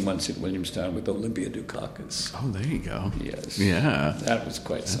Descending once at Williamstown with Olympia Dukakis. Oh, there you go. Yes. Yeah. That was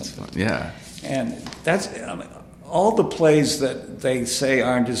quite something. Fun. Yeah. And that's... all the plays that they say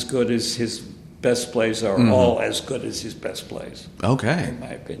aren't as good as his best plays are all as good as his best plays. Okay. In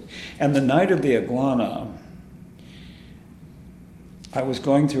my opinion. And The Night of the Iguana... I was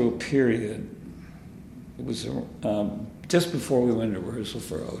going through a period, it was just before we went to rehearsal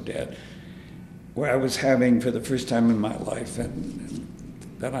for Odette, where I was having, for the first time in my life, and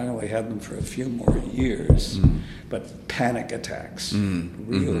then I only had them for a few more years, but panic attacks,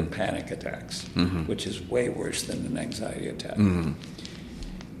 real panic attacks, which is way worse than an anxiety attack.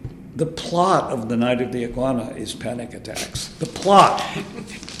 The plot of The Night of the Iguana is panic attacks. The plot.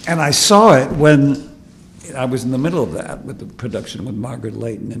 And I saw it when... I was in the middle of that with the production with Margaret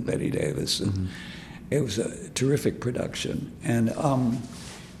Leighton and Betty Davis. And it was a terrific production. And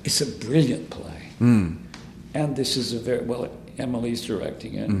it's a brilliant play. And this is Emily's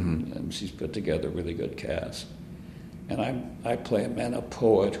directing it, and she's put together a really good cast. And I play a man, a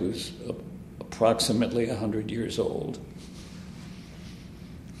poet who's approximately 100 years old.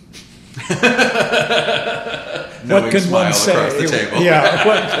 What can one say? Across the table.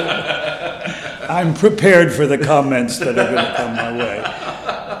 I'm prepared for the comments that are going to come my way.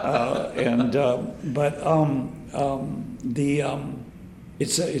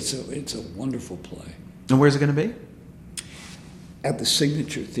 It's a wonderful play. And where's it going to be? At the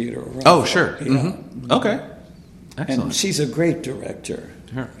Signature Theater. Oh, sure. Okay. Excellent. And she's a great director.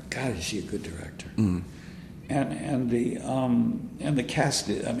 Sure. God, is she a good director? And the cast.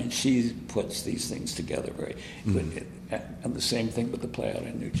 I mean, she puts these things together very. and the same thing with the play out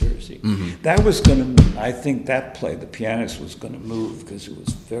in New Jersey. That was going to, I think that play, The Pianist, was going to move because it was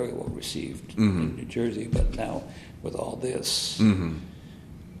very well received in New Jersey, but now with all this, I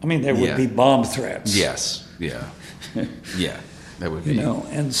mean, there would be bomb threats. Yes, yeah. Yeah, that would be. You know,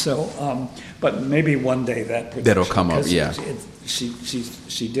 and so, but maybe one day that'll come up, yeah.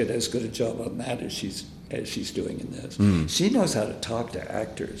 She did as good a job on that as she's doing in this. She knows how to talk to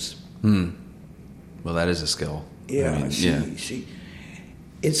actors. Well, that is a skill. Yeah, I mean,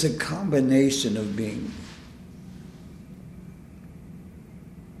 it's a combination of being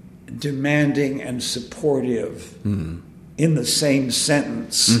demanding and supportive in the same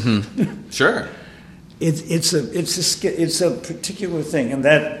sentence. Sure. It's a particular thing, and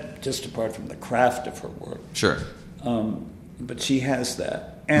that just apart from the craft of her work. Sure. But she has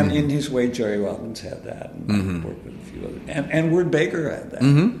that, and in his way, Jerry Robbins had that, and worked with a few others, and Ward Baker had that.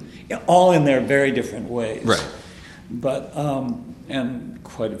 Yeah, all in their very different ways. Right. But and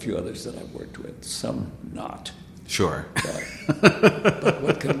quite a few others that I've worked with, some not. Sure. But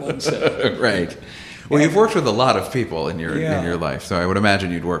what can one say? Right. Well, you've worked with a lot of people in your life, so I would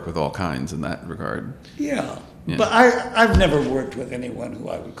imagine you'd work with all kinds in that regard. Yeah. But I've never worked with anyone who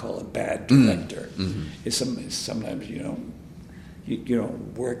I would call a bad director. Sometimes you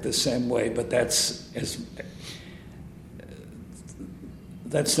don't work the same way, but that's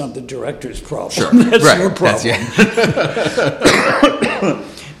not the director's problem. Sure. That's right. your problem.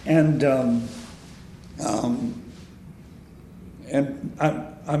 And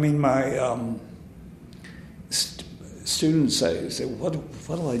I mean, my students say,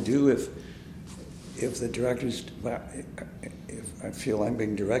 what'll I do if the director's, if I feel I'm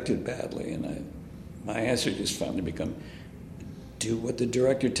being directed badly? And my answer just finally become, do what the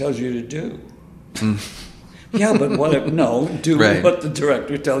director tells you to do. Yeah, but what what the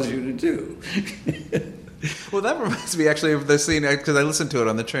director tells you to do. Well, that reminds me actually of the scene, because I listened to it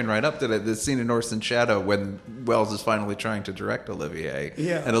on the train right up to it, the scene in North and Shadow when Wells is finally trying to direct Olivier.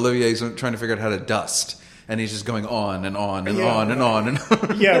 Yeah. And Olivier's trying to figure out how to dust. And he's just going on and on and on and on.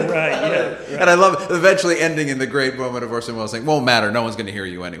 Yeah, right. And I love eventually ending in the great moment of Orson Welles saying, won't matter, no one's going to hear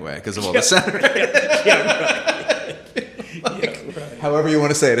you anyway because of all the sound. However you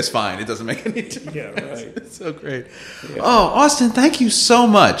want to say it is fine. It doesn't make any difference. Yeah, right. It's so great. Yeah. Oh, Austin, thank you so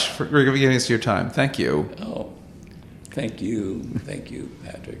much for giving us your time. Thank you. Oh, thank you,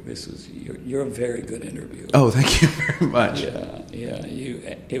 Patrick. This was you're a very good interview. Oh, thank you very much. Yeah.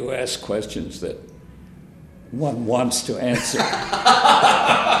 You ask questions that one wants to answer.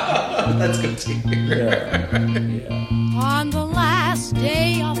 That's good to hear. Yeah. On the last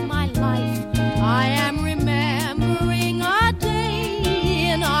day of my life, I am remembering a day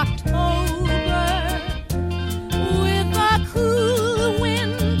in October with a cool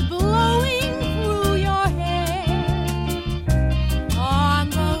wind blowing through your hair. On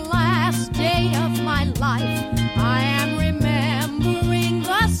the last day of my life, I am remembering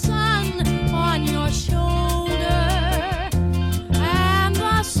the sun on your shoulder and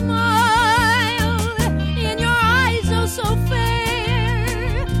the smile in your eyes, oh so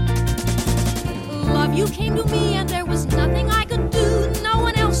fair. Love, you came to me and there was nothing I could do, no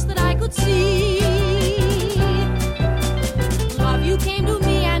one else that I could see. Love, you came to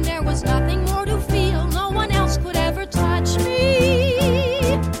me and there was nothing more to feel, no one else could ever touch me.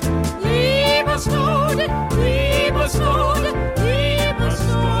 Liebestod, Liebestod,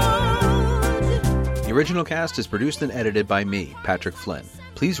 Liebestod. The Original Cast is produced and edited by me, Patrick Flynn.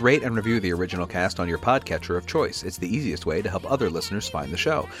 Please rate and review The Original Cast on your podcatcher of choice. It's the easiest way to help other listeners find the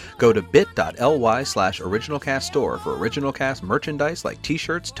show. Go to bit.ly/originalcaststore for Original Cast merchandise like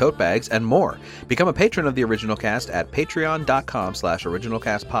t-shirts, tote bags, and more. Become a patron of The Original Cast at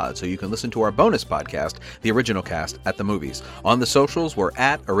patreon.com/originalcastpod so you can listen to our bonus podcast, The Original Cast at the Movies. On the socials, we're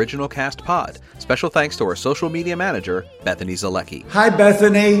at OriginalCastPod. Special thanks to our social media manager, Bethany Zalecki. Hi,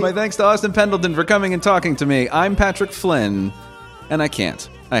 Bethany. My thanks to Austin Pendleton for coming and talking to me. I'm Patrick Flynn. And I can't.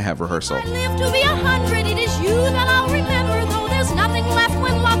 I have rehearsal. I live to be 100, it is you that I'll remember, though there's nothing left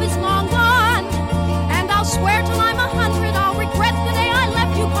when love is long gone. And I'll swear till I'm 100, I'll regret the day I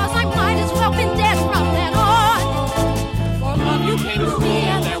left you, 'cause I might as well been dead from then on. For love, you came to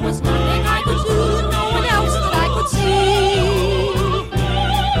me and there was nothing I could do, no one else that I could see.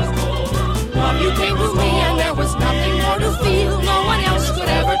 Love, you came to me and there was nothing more to feel, no one else could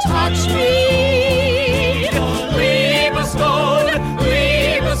ever touch me. Liebestod,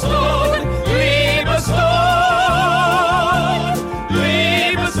 Liebestod, Liebestod,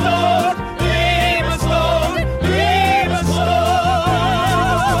 Liebestod.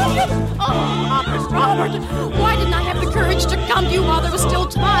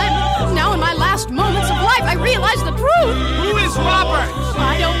 is Robert?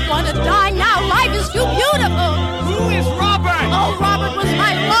 I don't want to die now. Life is too beautiful. Who is Robert? Oh, Robert was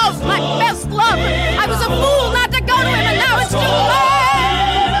my love, my best love. I was a fool not to go to him, and now it's too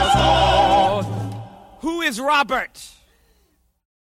late. Who is Robert?